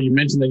that, Carl. You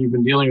mentioned that you've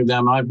been dealing with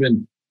them. I've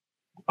been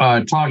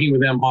talking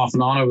with them off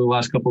and on over the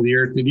last couple of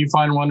years. Did you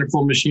find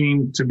Wonderful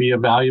Machine to be a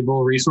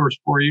valuable resource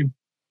for you?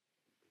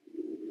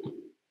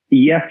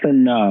 Yes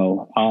and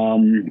no.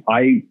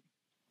 I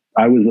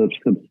was a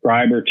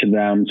subscriber to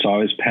them, so I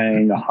was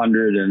paying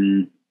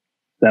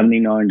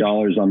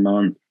 $179 a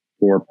month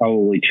for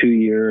probably 2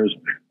 years.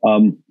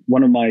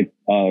 One of my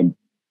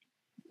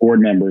board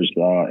members,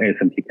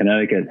 ASMT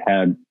Connecticut,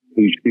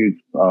 who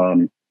shoots,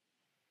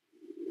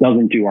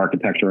 doesn't do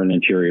architecture and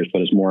interiors,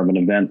 but is more of an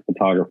event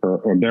photographer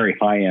or very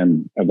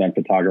high-end event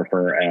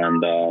photographer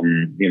and,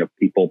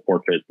 people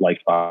portrait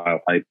lifestyle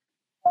type.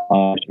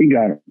 She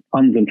got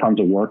tons and tons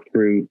of work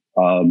through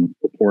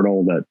the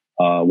portal that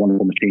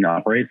Wonderful Machine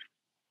operates.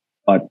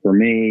 But for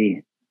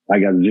me, I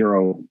got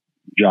 0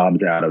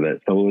 jobs out of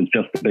it. So it was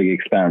just a big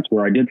expense.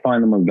 Where I did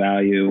find them of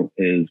value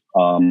is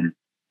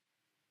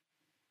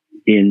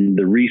in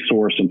the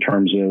resource in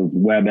terms of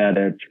web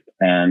edits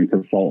and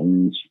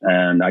consultants.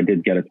 And I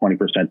did get a 20%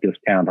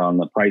 discount on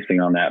the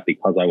pricing on that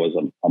because I was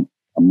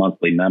a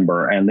monthly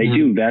member. And they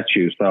do vet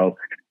you. So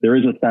there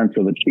is a sense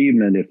of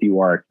achievement if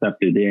you are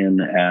accepted in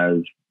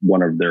as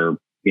one of their,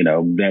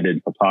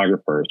 vetted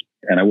photographers.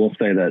 And I will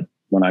say that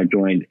when I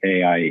joined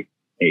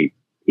AIAP,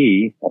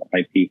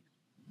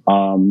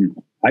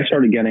 I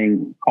started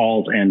getting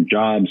calls and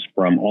jobs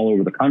from all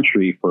over the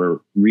country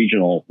for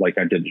regional, like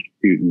I did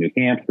shoot in New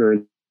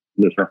Hampshire.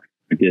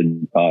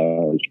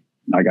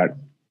 I got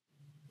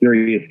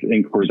serious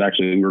inquiries.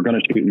 Actually, we were going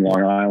to shoot in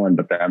Long Island,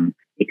 but then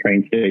the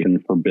train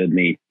station forbid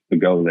me to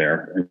go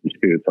there and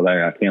shoot. So that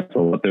got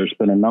canceled. But there's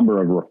been a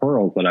number of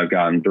referrals that I've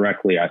gotten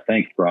directly, I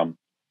think, from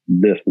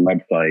this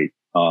website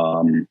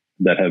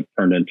that have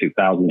turned into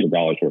thousands of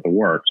dollars worth of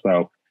work.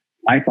 So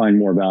I find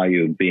more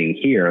value being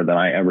here than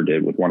I ever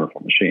did with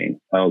Wonderful Machine.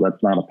 So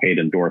that's not a paid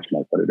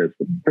endorsement, but it is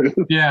the truth.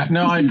 Yeah,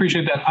 no, I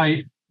appreciate that.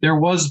 There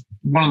was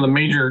one of the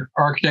major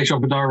architectural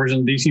photographers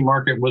in the DC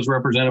market was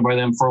represented by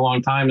them for a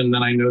long time. And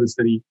then I noticed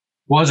that he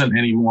wasn't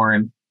anymore.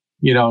 And,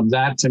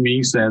 that to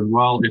me says,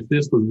 well, if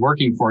this was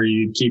working for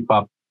you, you'd keep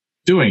up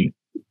doing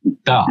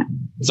it. Duh.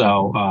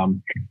 So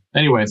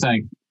anyway,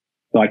 thanks.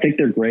 So I think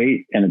they're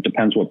great, and it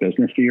depends what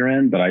business you're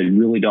in, but I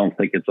really don't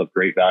think it's of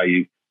great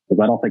value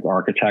because I don't think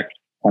architects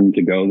tend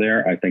to go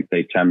there. I think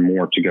they tend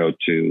more to go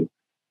to,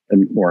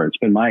 or it's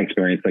been my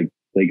experience,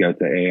 they go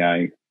to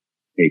AIAP.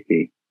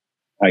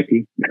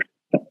 IP?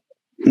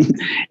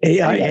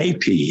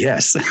 AIAP,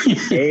 yes.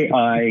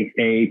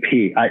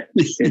 AIAP.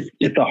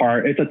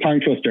 It's a tongue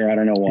twister. I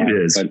don't know why. It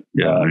is. But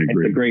I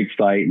agree. It's a great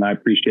site, and I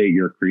appreciate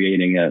your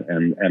creating it.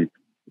 And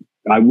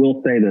I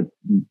will say that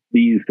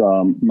these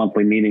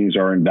monthly meetings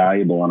are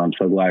invaluable, and I'm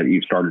so glad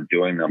you started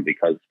doing them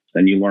because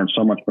then you learn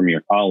so much from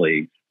your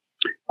colleagues.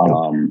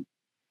 So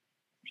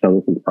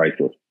this is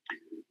priceless.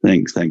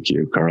 Thank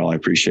you, Carl. I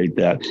appreciate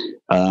that.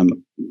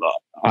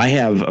 I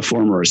have a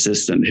former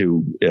assistant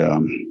who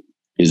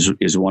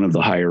is one of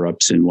the higher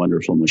ups in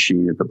Wonderful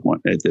Machine at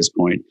this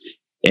point,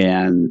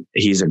 and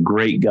he's a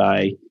great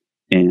guy.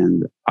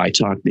 And I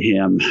talked to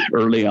him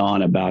early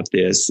on about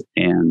this,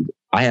 and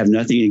I have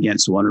nothing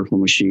against Wonderful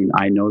Machine.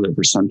 I know that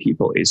for some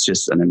people it's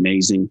just an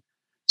amazing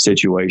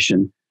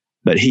situation,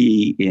 but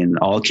he, in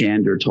all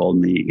candor, told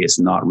me it's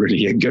not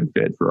really a good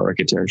fit for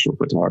architectural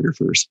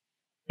photographers,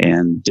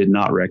 and did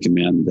not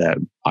recommend that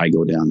I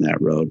go down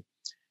that road.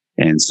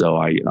 And so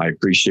I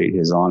appreciate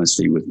his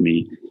honesty with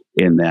me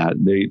in that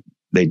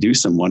they do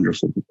some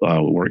wonderful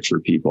work for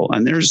people.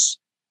 And there's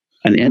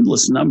an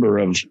endless number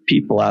of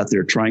people out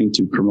there trying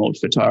to promote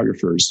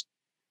photographers.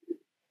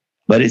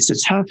 But it's a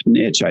tough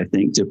niche, I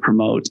think, to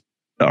promote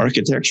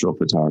architectural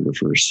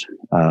photographers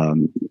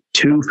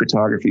to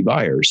photography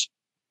buyers.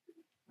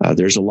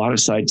 There's a lot of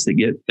sites that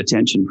get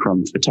attention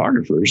from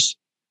photographers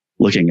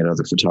looking at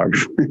other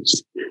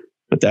photographers,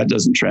 but that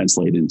doesn't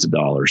translate into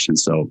dollars. And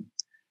so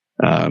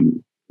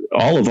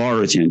all of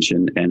our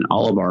attention and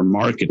all of our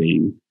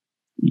marketing,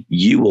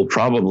 you will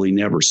probably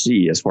never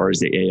see as far as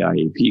the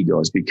AIAP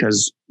goes,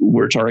 because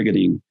we're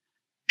targeting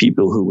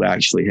people who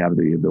actually have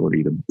the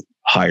ability to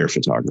hire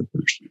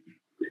photographers.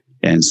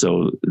 And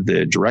so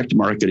the direct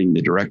marketing,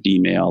 the direct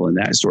email, and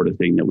that sort of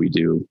thing that we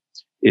do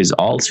is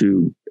all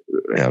to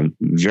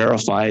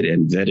verified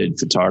and vetted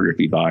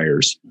photography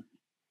buyers.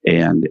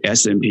 And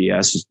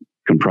SMPS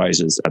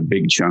comprises a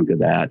big chunk of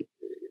that,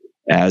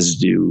 as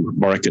do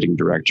marketing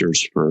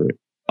directors for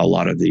a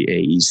lot of the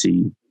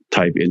AEC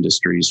type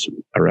industries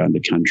around the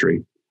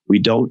country. We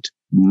don't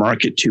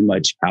market too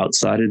much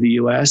outside of the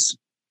US.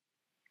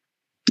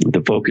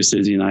 The focus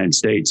is the United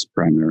States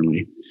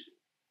primarily,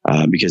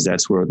 because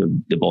that's where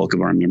the bulk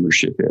of our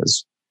membership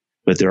is.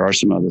 But there are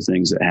some other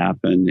things that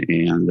happen,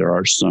 and there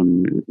are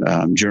some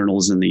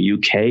journals in the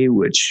UK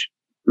which,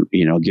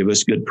 give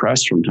us good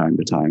press from time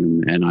to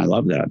time, and I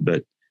love that.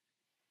 But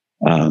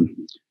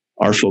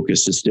our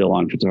focus is still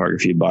on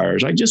photography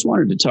buyers. I just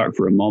wanted to talk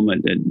for a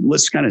moment, and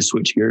let's kind of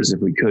switch gears if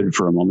we could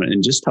for a moment,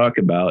 and just talk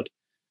about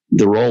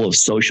the role of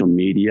social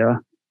media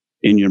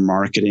in your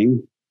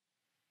marketing.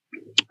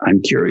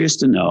 I'm curious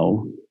to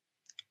know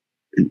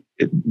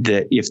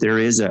that if there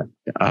is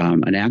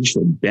an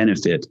actual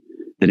benefit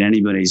that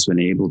anybody's been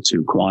able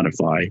to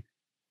quantify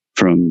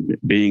from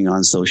being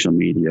on social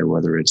media,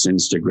 whether it's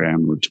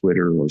Instagram or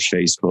Twitter or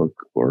Facebook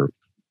or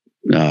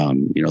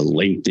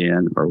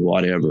LinkedIn or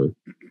whatever.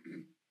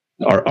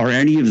 Are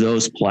any of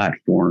those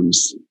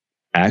platforms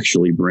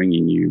actually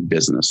bringing you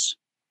business?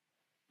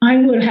 I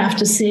would have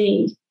to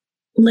say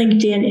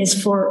LinkedIn is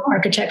for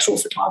architectural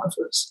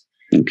photographers.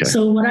 Okay.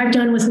 So what I've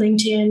done with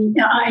LinkedIn,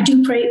 I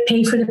do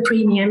pay for the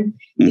premium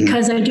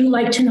because I do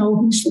like to know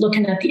who's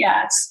looking at the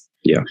ads.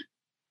 Yeah.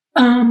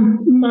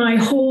 My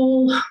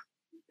whole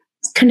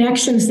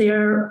connections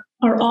there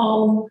are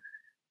all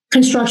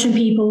construction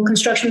people,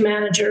 construction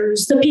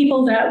managers, the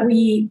people that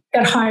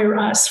hire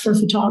us for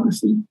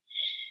photography.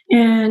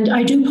 And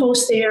I do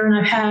post there, and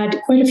I've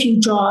had quite a few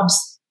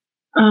jobs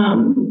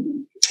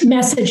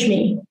message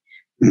me.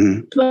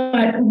 Mm-hmm.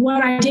 But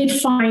what I did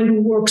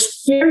find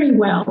works very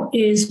well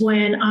is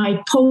when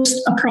I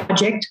post a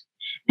project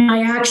and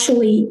I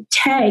actually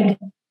tag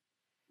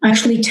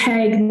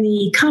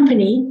the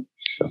company.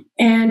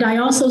 And I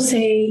also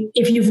say,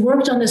 if you've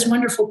worked on this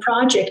wonderful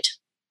project,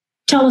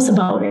 tell us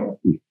about it.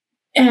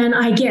 And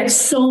I get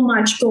so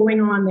much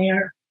going on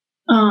there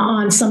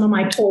on some of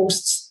my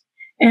posts.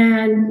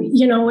 And,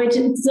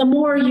 the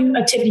more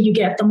activity you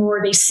get, the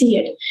more they see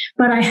it.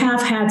 But I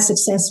have had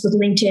success with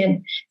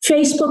LinkedIn.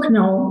 Facebook,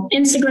 no.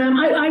 Instagram,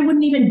 I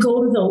wouldn't even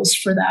go to those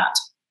for that.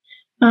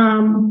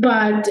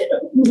 But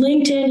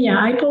LinkedIn, yeah,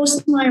 I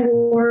post my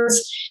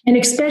awards. And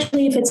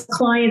especially if it's a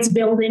client's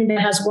building that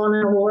has won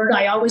an award,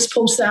 I always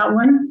post that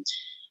one.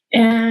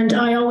 And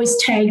I always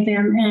tag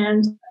them.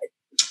 And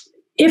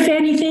if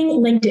anything,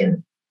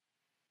 LinkedIn.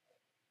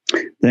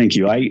 Thank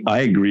you. I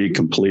agree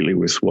completely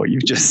with what you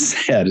just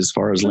said as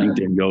far as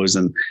LinkedIn goes,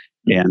 and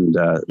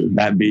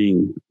that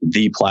being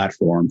the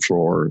platform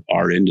for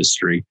our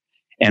industry.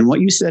 And what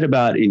you said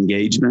about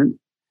engagement,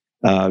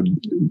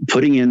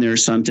 putting in there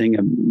something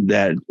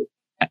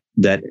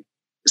that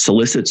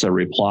solicits a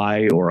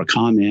reply or a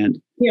comment,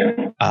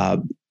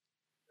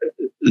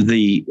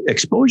 the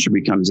exposure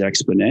becomes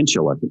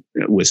exponential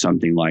with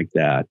something like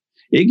that.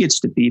 It gets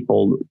to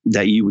people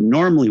that you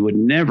normally would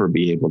never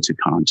be able to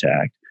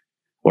contact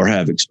or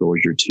have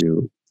exposure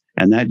to.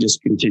 And that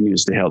just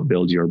continues to help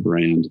build your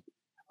brand.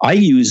 I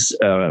use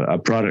a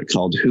product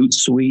called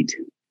Hootsuite,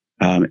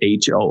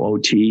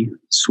 HOOT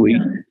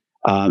Suite.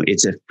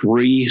 It's a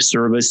free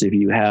service if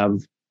you have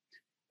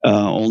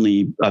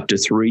only up to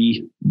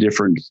 3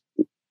 different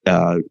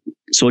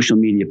social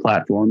media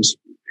platforms.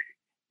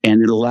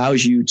 And it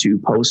allows you to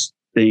post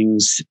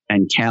things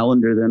and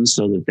calendar them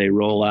so that they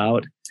roll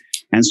out.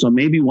 And so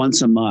maybe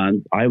once a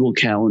month, I will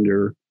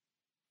calendar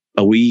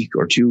a week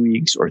or 2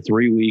 weeks or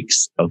 3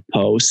 weeks of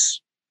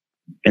posts,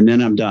 and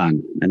then I'm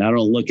done and I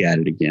don't look at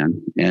it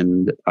again.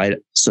 And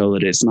so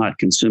that it's not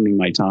consuming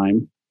my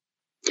time.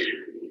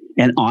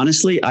 And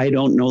honestly, I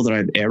don't know that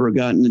I've ever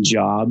gotten a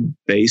job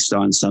based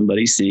on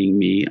somebody seeing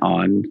me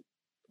on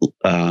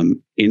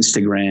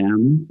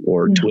Instagram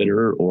or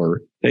Twitter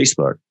or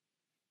Facebook.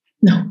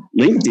 No.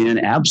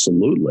 LinkedIn,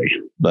 absolutely,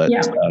 but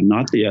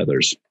not the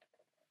others.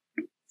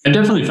 I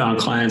definitely found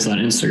clients on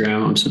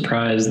Instagram. I'm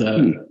surprised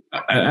that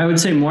I would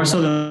say more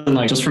so than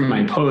like just from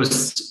my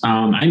posts.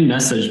 I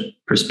message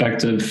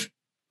prospective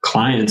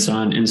clients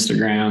on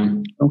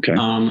Instagram. Okay.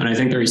 And I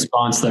think the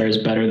response there is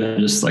better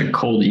than just like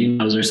cold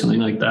emails or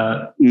something like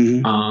that.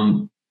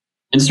 Mm-hmm.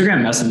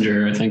 Instagram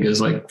Messenger, I think, is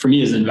like, for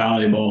me, is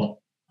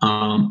invaluable.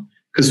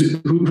 Because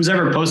who's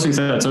ever posting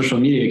to that social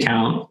media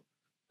account,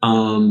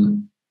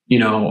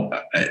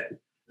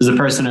 the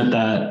person at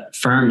that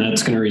firm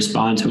that's going to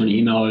respond to an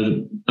email, or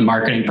the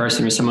marketing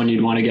person, or someone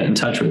you'd want to get in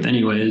touch with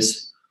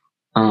anyways.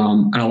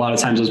 And a lot of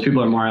times those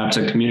people are more apt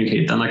to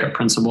communicate than like a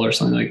principal or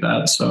something like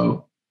that.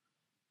 So,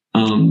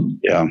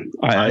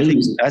 I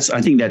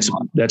think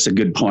that's a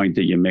good point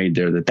that you made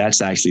there,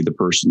 that's actually the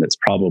person that's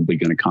probably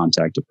going to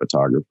contact a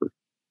photographer.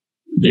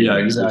 Yeah,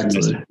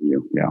 exactly.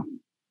 Yeah.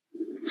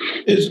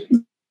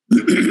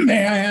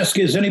 May I ask,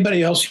 is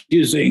anybody else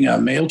using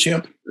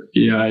MailChimp?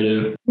 Yeah, I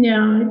do.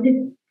 Yeah,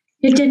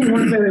 it didn't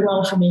work very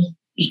well for me.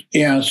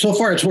 Yeah, so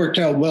far it's worked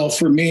out well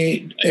for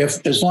me.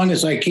 As long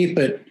as I keep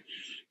it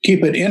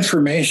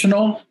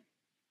informational,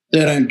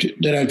 that I'm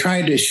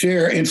trying to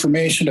share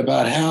information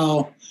about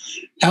how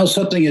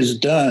something is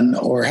done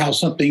or how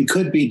something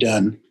could be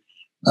done,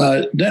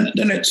 then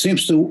it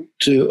seems to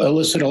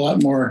elicit a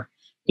lot more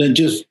than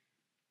just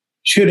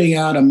shooting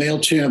out a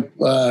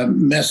MailChimp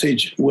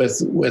message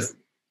with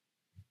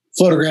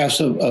photographs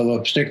of a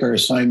particular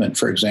assignment,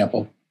 for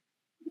example.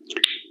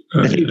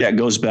 I think that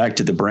goes back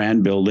to the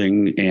brand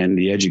building and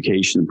the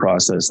education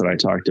process that I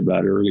talked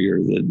about earlier.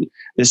 That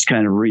this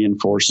kind of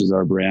reinforces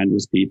our brand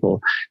with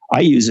people.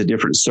 I use a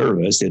different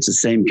service. It's the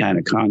same kind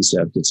of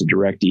concept. It's a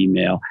direct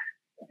email.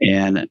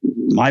 And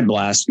my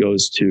blast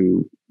goes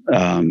to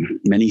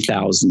many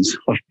thousands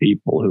of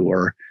people who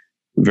are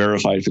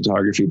verified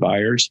photography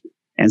buyers.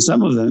 And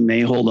some of them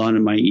may hold on to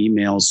my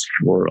emails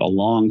for a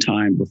long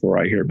time before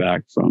I hear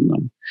back from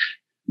them.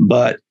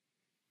 But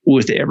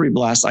with every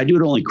blast, I do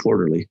it only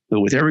quarterly,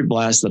 but with every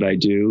blast that I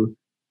do,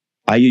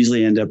 I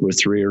usually end up with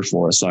 3 or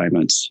 4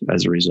 assignments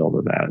as a result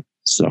of that.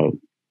 So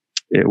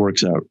it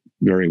works out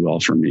very well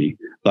for me.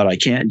 But I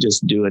can't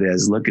just do it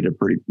as look at a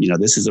pretty,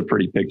 this is a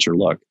pretty picture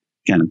look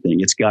kind of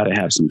thing. It's got to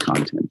have some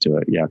content to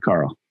it. Yeah,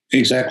 Carl.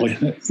 Exactly.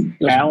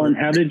 Alan,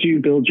 how did you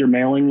build your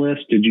mailing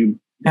list? Did you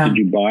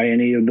buy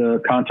any of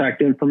the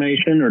contact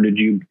information, or did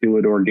you do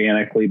it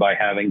organically by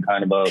having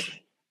kind of a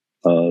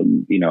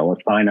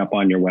sign up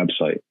on your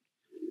website?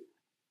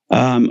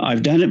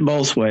 I've done it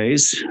both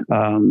ways.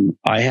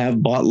 I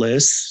have bought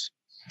lists,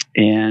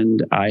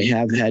 and I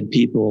have had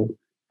people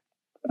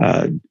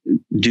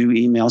do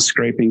email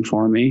scraping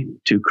for me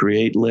to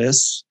create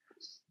lists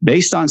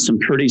based on some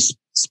pretty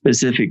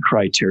specific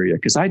criteria,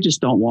 because I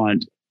just don't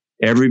want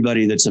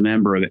everybody that's a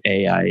member of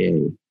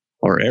AIA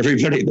or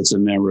everybody that's a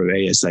member of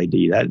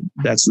ASID.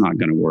 That's not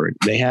going to work.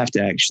 They have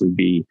to actually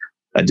be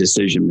a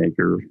decision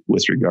maker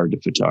with regard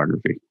to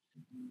photography.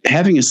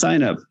 Having a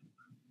sign up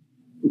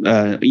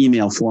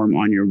email form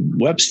on your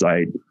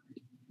website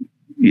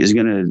is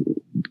going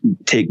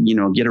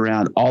to get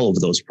around all of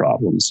those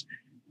problems.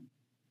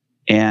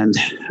 And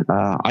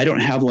I don't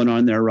have one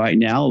on there right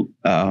now,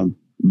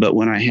 but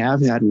when I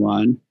have had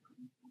one,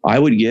 I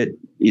would get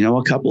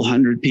a couple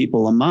hundred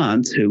people a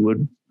month who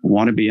would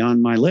want to be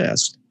on my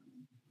list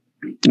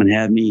and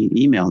have me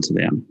email to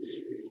them.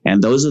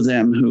 And those of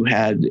them who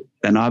had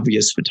an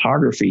obvious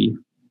photography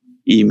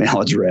email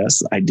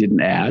address, I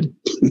didn't add.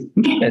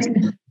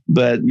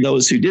 But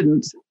those who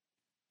didn't,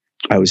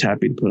 I was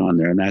happy to put on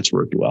there, and that's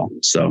worked well.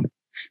 So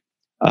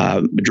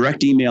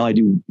direct email I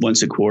do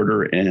once a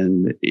quarter,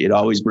 and it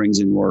always brings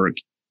in work,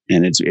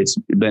 and it's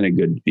been a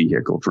good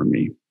vehicle for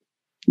me.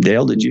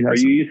 Dale, did you have? Are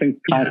you using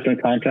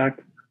Constant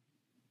Contact?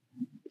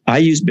 I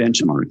use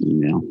Benchmark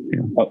email. Yeah.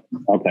 Oh,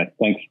 okay,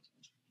 thanks.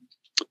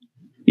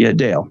 Yeah,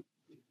 Dale.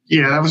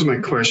 Yeah, that was my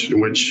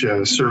question. Which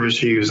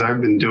service you use?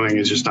 I've been doing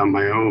it just on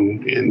my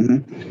own,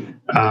 and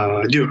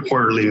I do it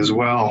quarterly as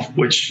well,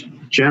 which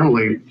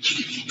generally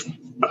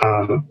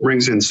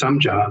brings in some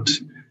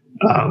jobs.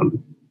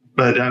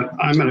 But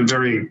I'm in a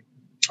very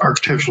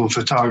architectural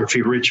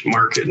photography rich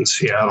market in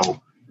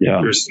Seattle.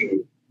 Yeah. There's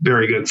some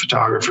very good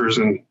photographers,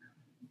 and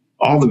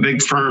all the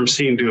big firms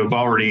seem to have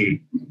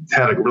already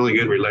had a really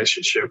good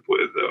relationship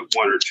with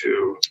one or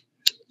two.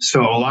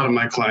 So a lot of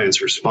my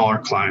clients are smaller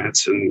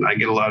clients, and I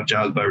get a lot of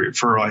jobs by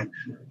referral. I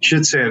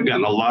should say I've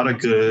gotten a lot of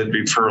good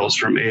referrals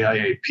from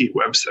AIAP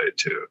website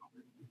too.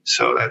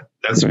 So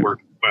that's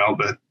worked well,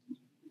 but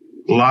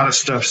a lot of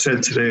stuff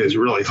said today is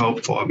really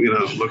hopeful. I'm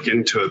going to look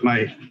into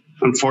it.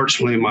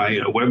 Unfortunately, my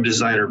web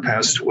designer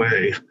passed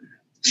away,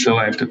 so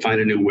I have to find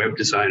a new web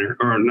designer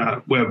or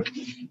not web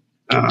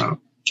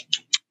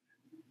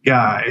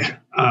guy.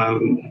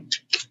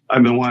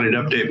 I've been wanting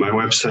to update my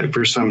website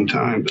for some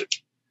time, but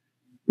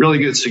really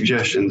good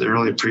suggestions. I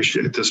really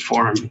appreciate this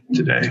forum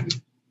today.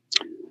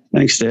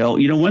 Thanks, Dale.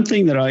 One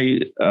thing that I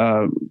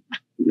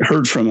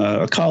heard from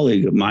a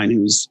colleague of mine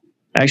who's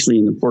actually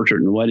in the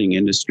portrait and wedding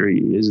industry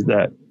is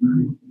that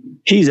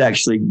he's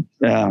actually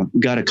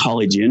got a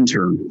college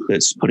intern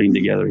that's putting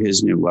together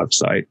his new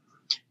website.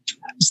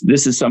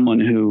 This is someone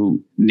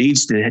who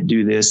needs to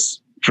do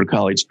this for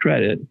college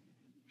credit,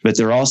 but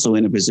they're also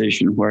in a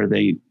position where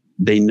they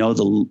know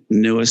the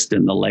newest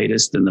and the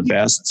latest and the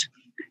best,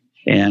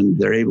 and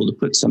they're able to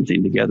put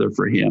something together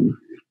for him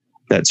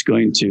that's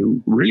going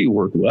to really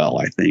work well,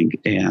 I think,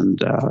 and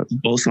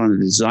both on a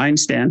design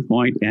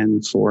standpoint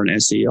and for an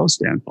SEO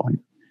standpoint.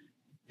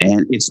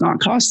 And it's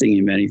not costing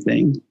him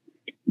anything,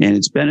 and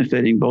it's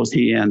benefiting both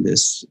he and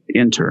this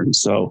intern.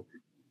 So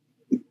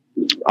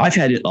I've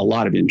had a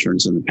lot of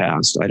interns in the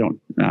past.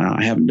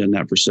 I haven't done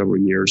that for several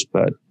years,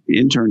 but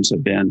interns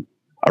have been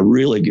a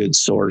really good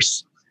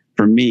source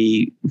for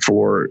me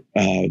for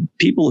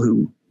people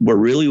who were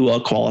really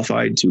well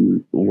qualified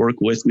to work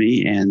with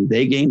me, and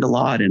they gained a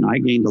lot and I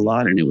gained a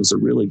lot, and it was a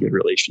really good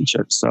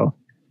relationship. So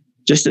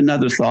just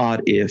another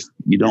thought, if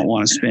you don't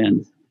want to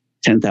spend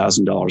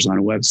 $10,000 on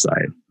a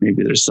website,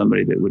 maybe there's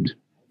somebody that would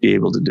be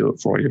able to do it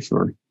for you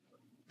for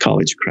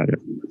college credit.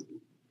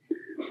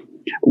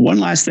 One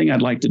last thing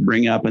I'd like to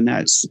bring up, and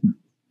that's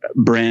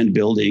brand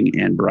building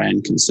and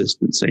brand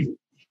consistency.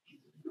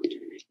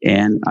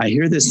 And I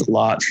hear this a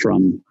lot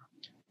from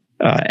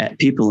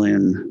people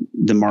in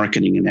the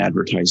marketing and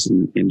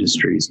advertising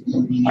industries.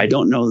 I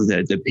don't know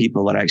that the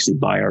people that actually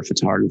buy our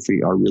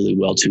photography are really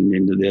well tuned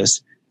into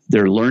this.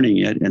 They're learning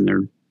it, and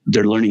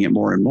they're learning it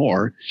more and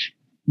more.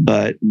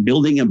 But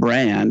building a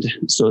brand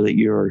so that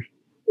your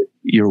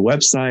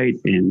website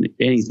and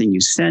anything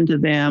you send to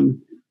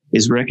them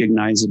is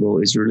recognizable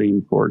is really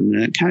important.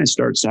 And it kind of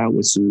starts out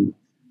with some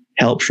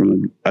help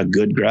from a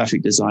good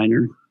graphic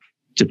designer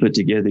to put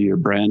together your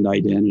brand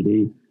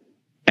identity,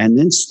 and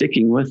then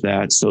sticking with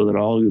that so that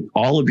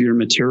all of your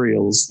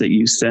materials that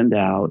you send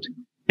out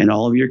and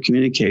all of your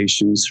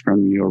communications,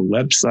 from your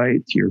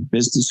website to your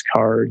business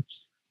card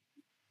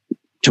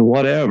to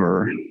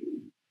whatever,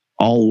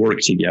 all work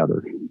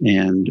together.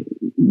 And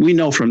we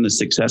know from the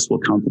successful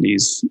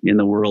companies in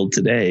the world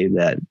today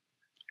that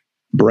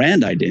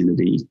brand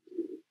identity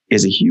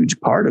is a huge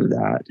part of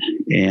that.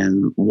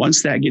 And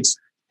once that gets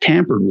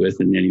tampered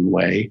with in any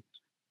way,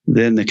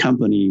 then the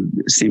company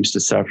seems to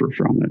suffer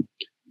from it.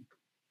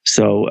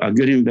 So a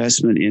good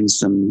investment in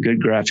some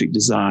good graphic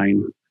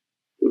design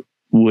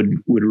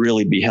would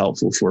really be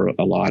helpful for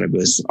a lot of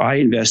us. I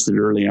invested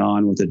early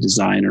on with a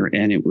designer,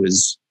 and it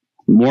was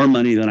more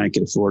money than I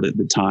could afford at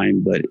the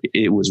time, but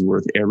it was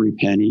worth every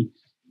penny.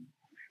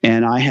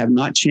 And I have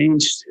not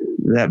changed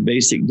that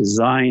basic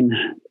design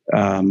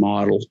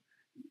model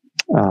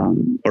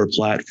or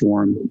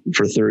platform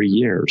for 30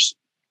 years.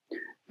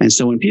 And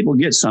so when people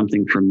get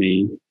something from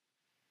me,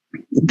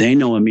 they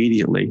know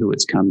immediately who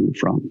it's coming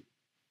from.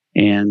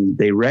 And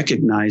they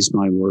recognize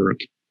my work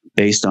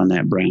based on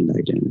that brand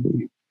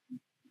identity.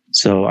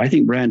 So I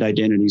think brand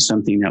identity is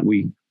something that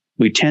we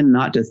tend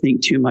not to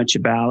think too much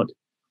about,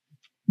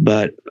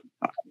 but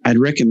I'd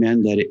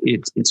recommend that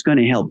it's going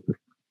to help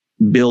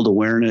build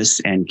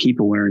awareness and keep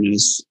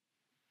awareness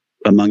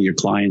among your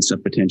clients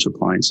and potential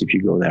clients if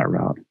you go that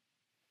route.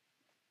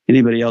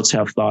 Anybody else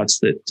have thoughts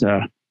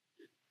that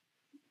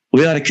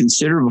we ought to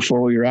consider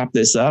before we wrap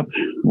this up?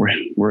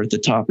 We're at the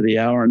top of the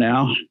hour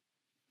now.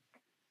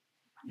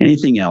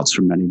 Anything else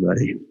from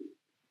anybody?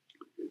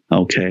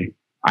 Okay.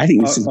 I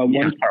think this is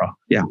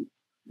yeah.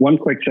 One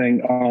quick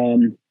thing.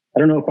 I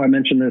don't know if I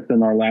mentioned this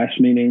in our last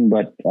meeting,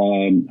 but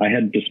I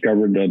had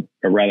discovered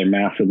a rather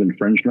massive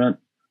infringement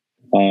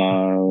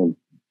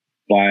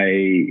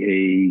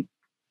by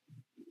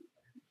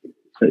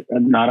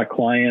not a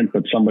client,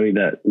 but somebody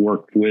that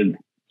worked with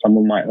some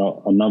of my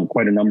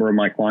quite a number of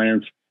my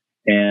clients.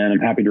 And I'm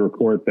happy to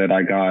report that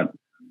I got,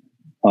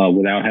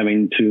 without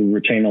having to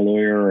retain a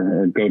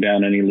lawyer or go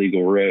down any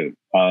legal route,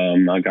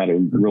 I got a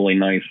really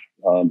nice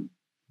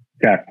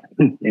check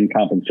in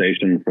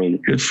compensation for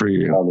good for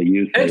you. All the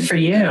usage. Good for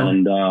you.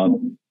 And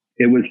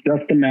it was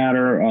just a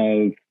matter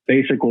of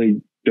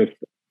basically just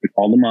to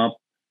call them up,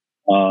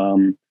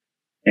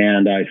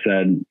 and I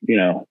said,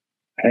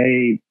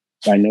 hey,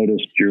 I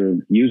noticed you're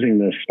using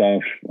this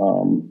stuff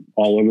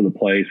all over the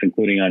place,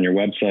 including on your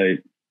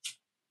website,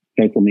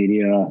 social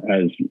media,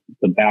 as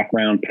the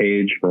background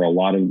page for a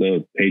lot of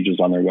the pages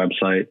on their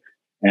website.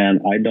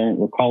 And I don't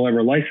recall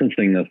ever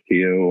licensing this to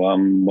you.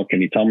 What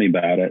can you tell me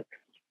about it?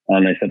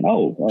 And they said,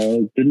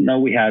 didn't know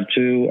we had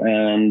to.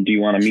 And do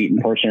you want to meet in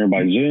person or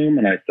by Zoom?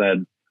 And I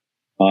said,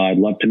 I'd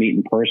love to meet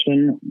in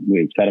person.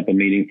 We set up a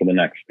meeting for the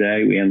next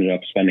day. We ended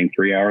up spending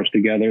 3 hours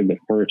together. The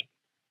first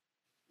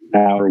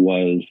hour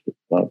was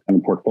kind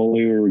of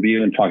portfolio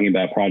review and talking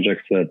about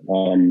projects that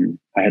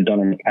I had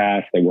done in the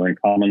past that were in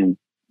common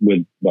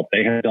with what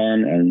they had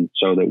done. And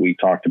so that we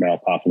talked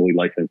about possibly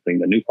licensing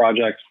the new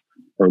projects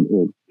or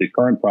the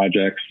current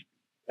projects.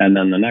 And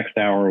then the next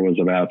hour was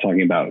about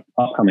talking about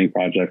upcoming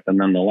projects. And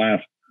then the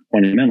last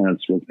 20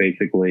 minutes was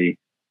basically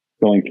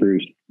going through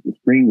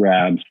screen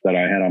grabs that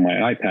I had on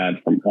my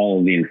iPad from all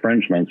of the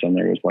infringements. And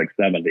there was like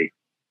 70.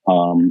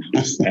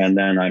 And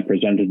then I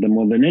presented them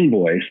with an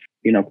invoice.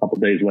 A couple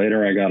of days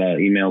later, I got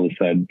an email that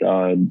said,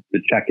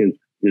 the check is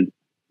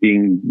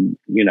being,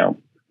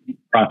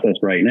 processed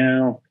right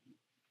now.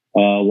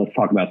 Let's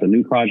talk about the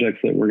new projects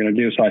that we're going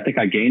to do. So I think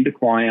I gained a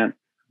client.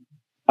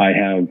 I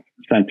have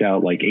sent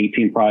out like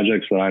 18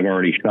 projects that I've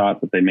already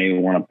shot that they may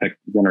want to pick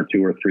 1 or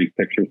 2 or 3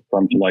 pictures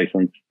from to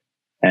license.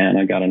 And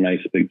I got a nice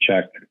big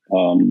check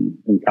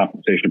in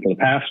compensation for the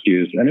past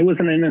use. And it was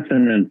an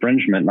innocent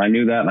infringement. And I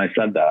knew that and I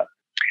said that.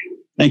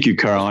 Thank you,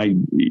 Carl.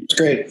 It's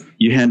great.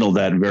 You handled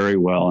that very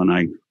well, and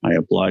I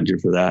applaud you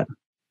for that.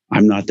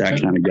 I'm not that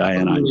kind of guy,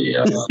 and I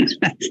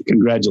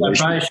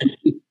congratulations.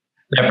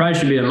 That probably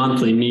should be a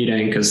monthly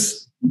meeting,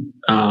 because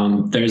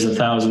there's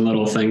 1,000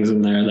 little things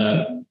in there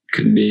that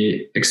could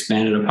be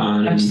expanded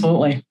upon.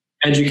 Absolutely.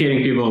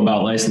 Educating people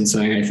about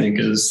licensing, I think,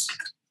 is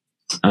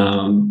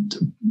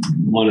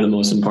one of the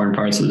most important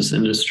parts of this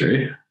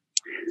industry.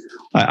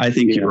 I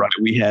think you're right.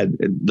 We had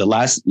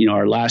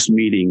our last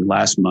meeting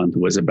last month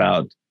was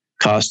about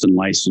cost and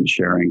license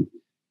sharing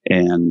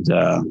and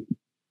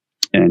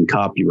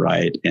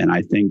copyright. And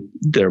I think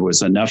there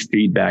was enough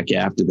feedback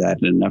after that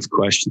and enough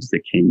questions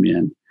that came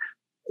in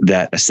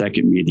that a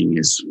second meeting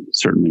is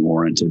certainly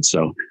warranted.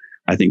 So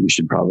I think we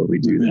should probably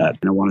do that.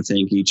 And I want to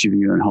thank each of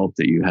you and hope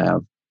that you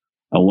have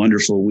a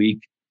wonderful week.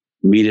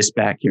 Meet us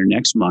back here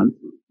next month,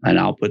 and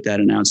I'll put that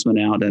announcement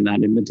out and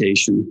that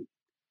invitation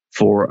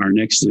for our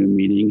next Zoom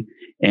meeting.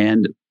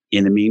 And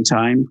in the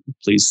meantime,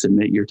 please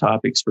submit your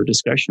topics for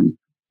discussion.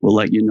 We'll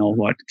let you know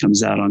what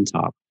comes out on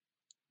top.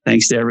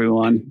 Thanks to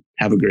everyone.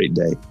 Have a great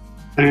day.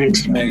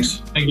 Thanks. Thank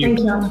you. Thank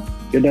you.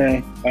 Good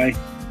day. Bye.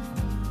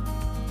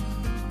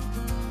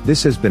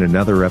 This has been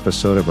another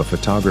episode of A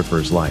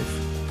Photographer's Life.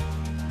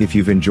 If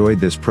you've enjoyed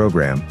this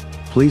program,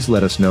 please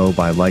let us know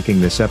by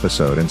liking this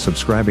episode and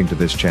subscribing to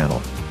this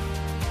channel.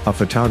 A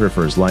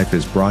Photographer's Life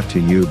is brought to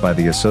you by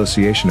the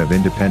Association of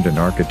Independent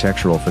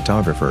Architectural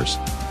Photographers.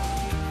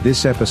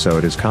 This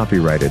episode is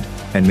copyrighted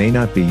and may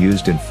not be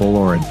used in full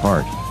or in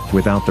part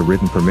without the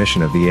written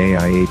permission of the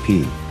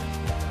AIAP.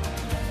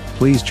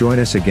 Please join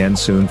us again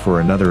soon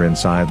for another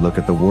inside look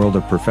at the world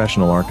of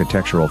professional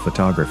architectural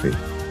photography.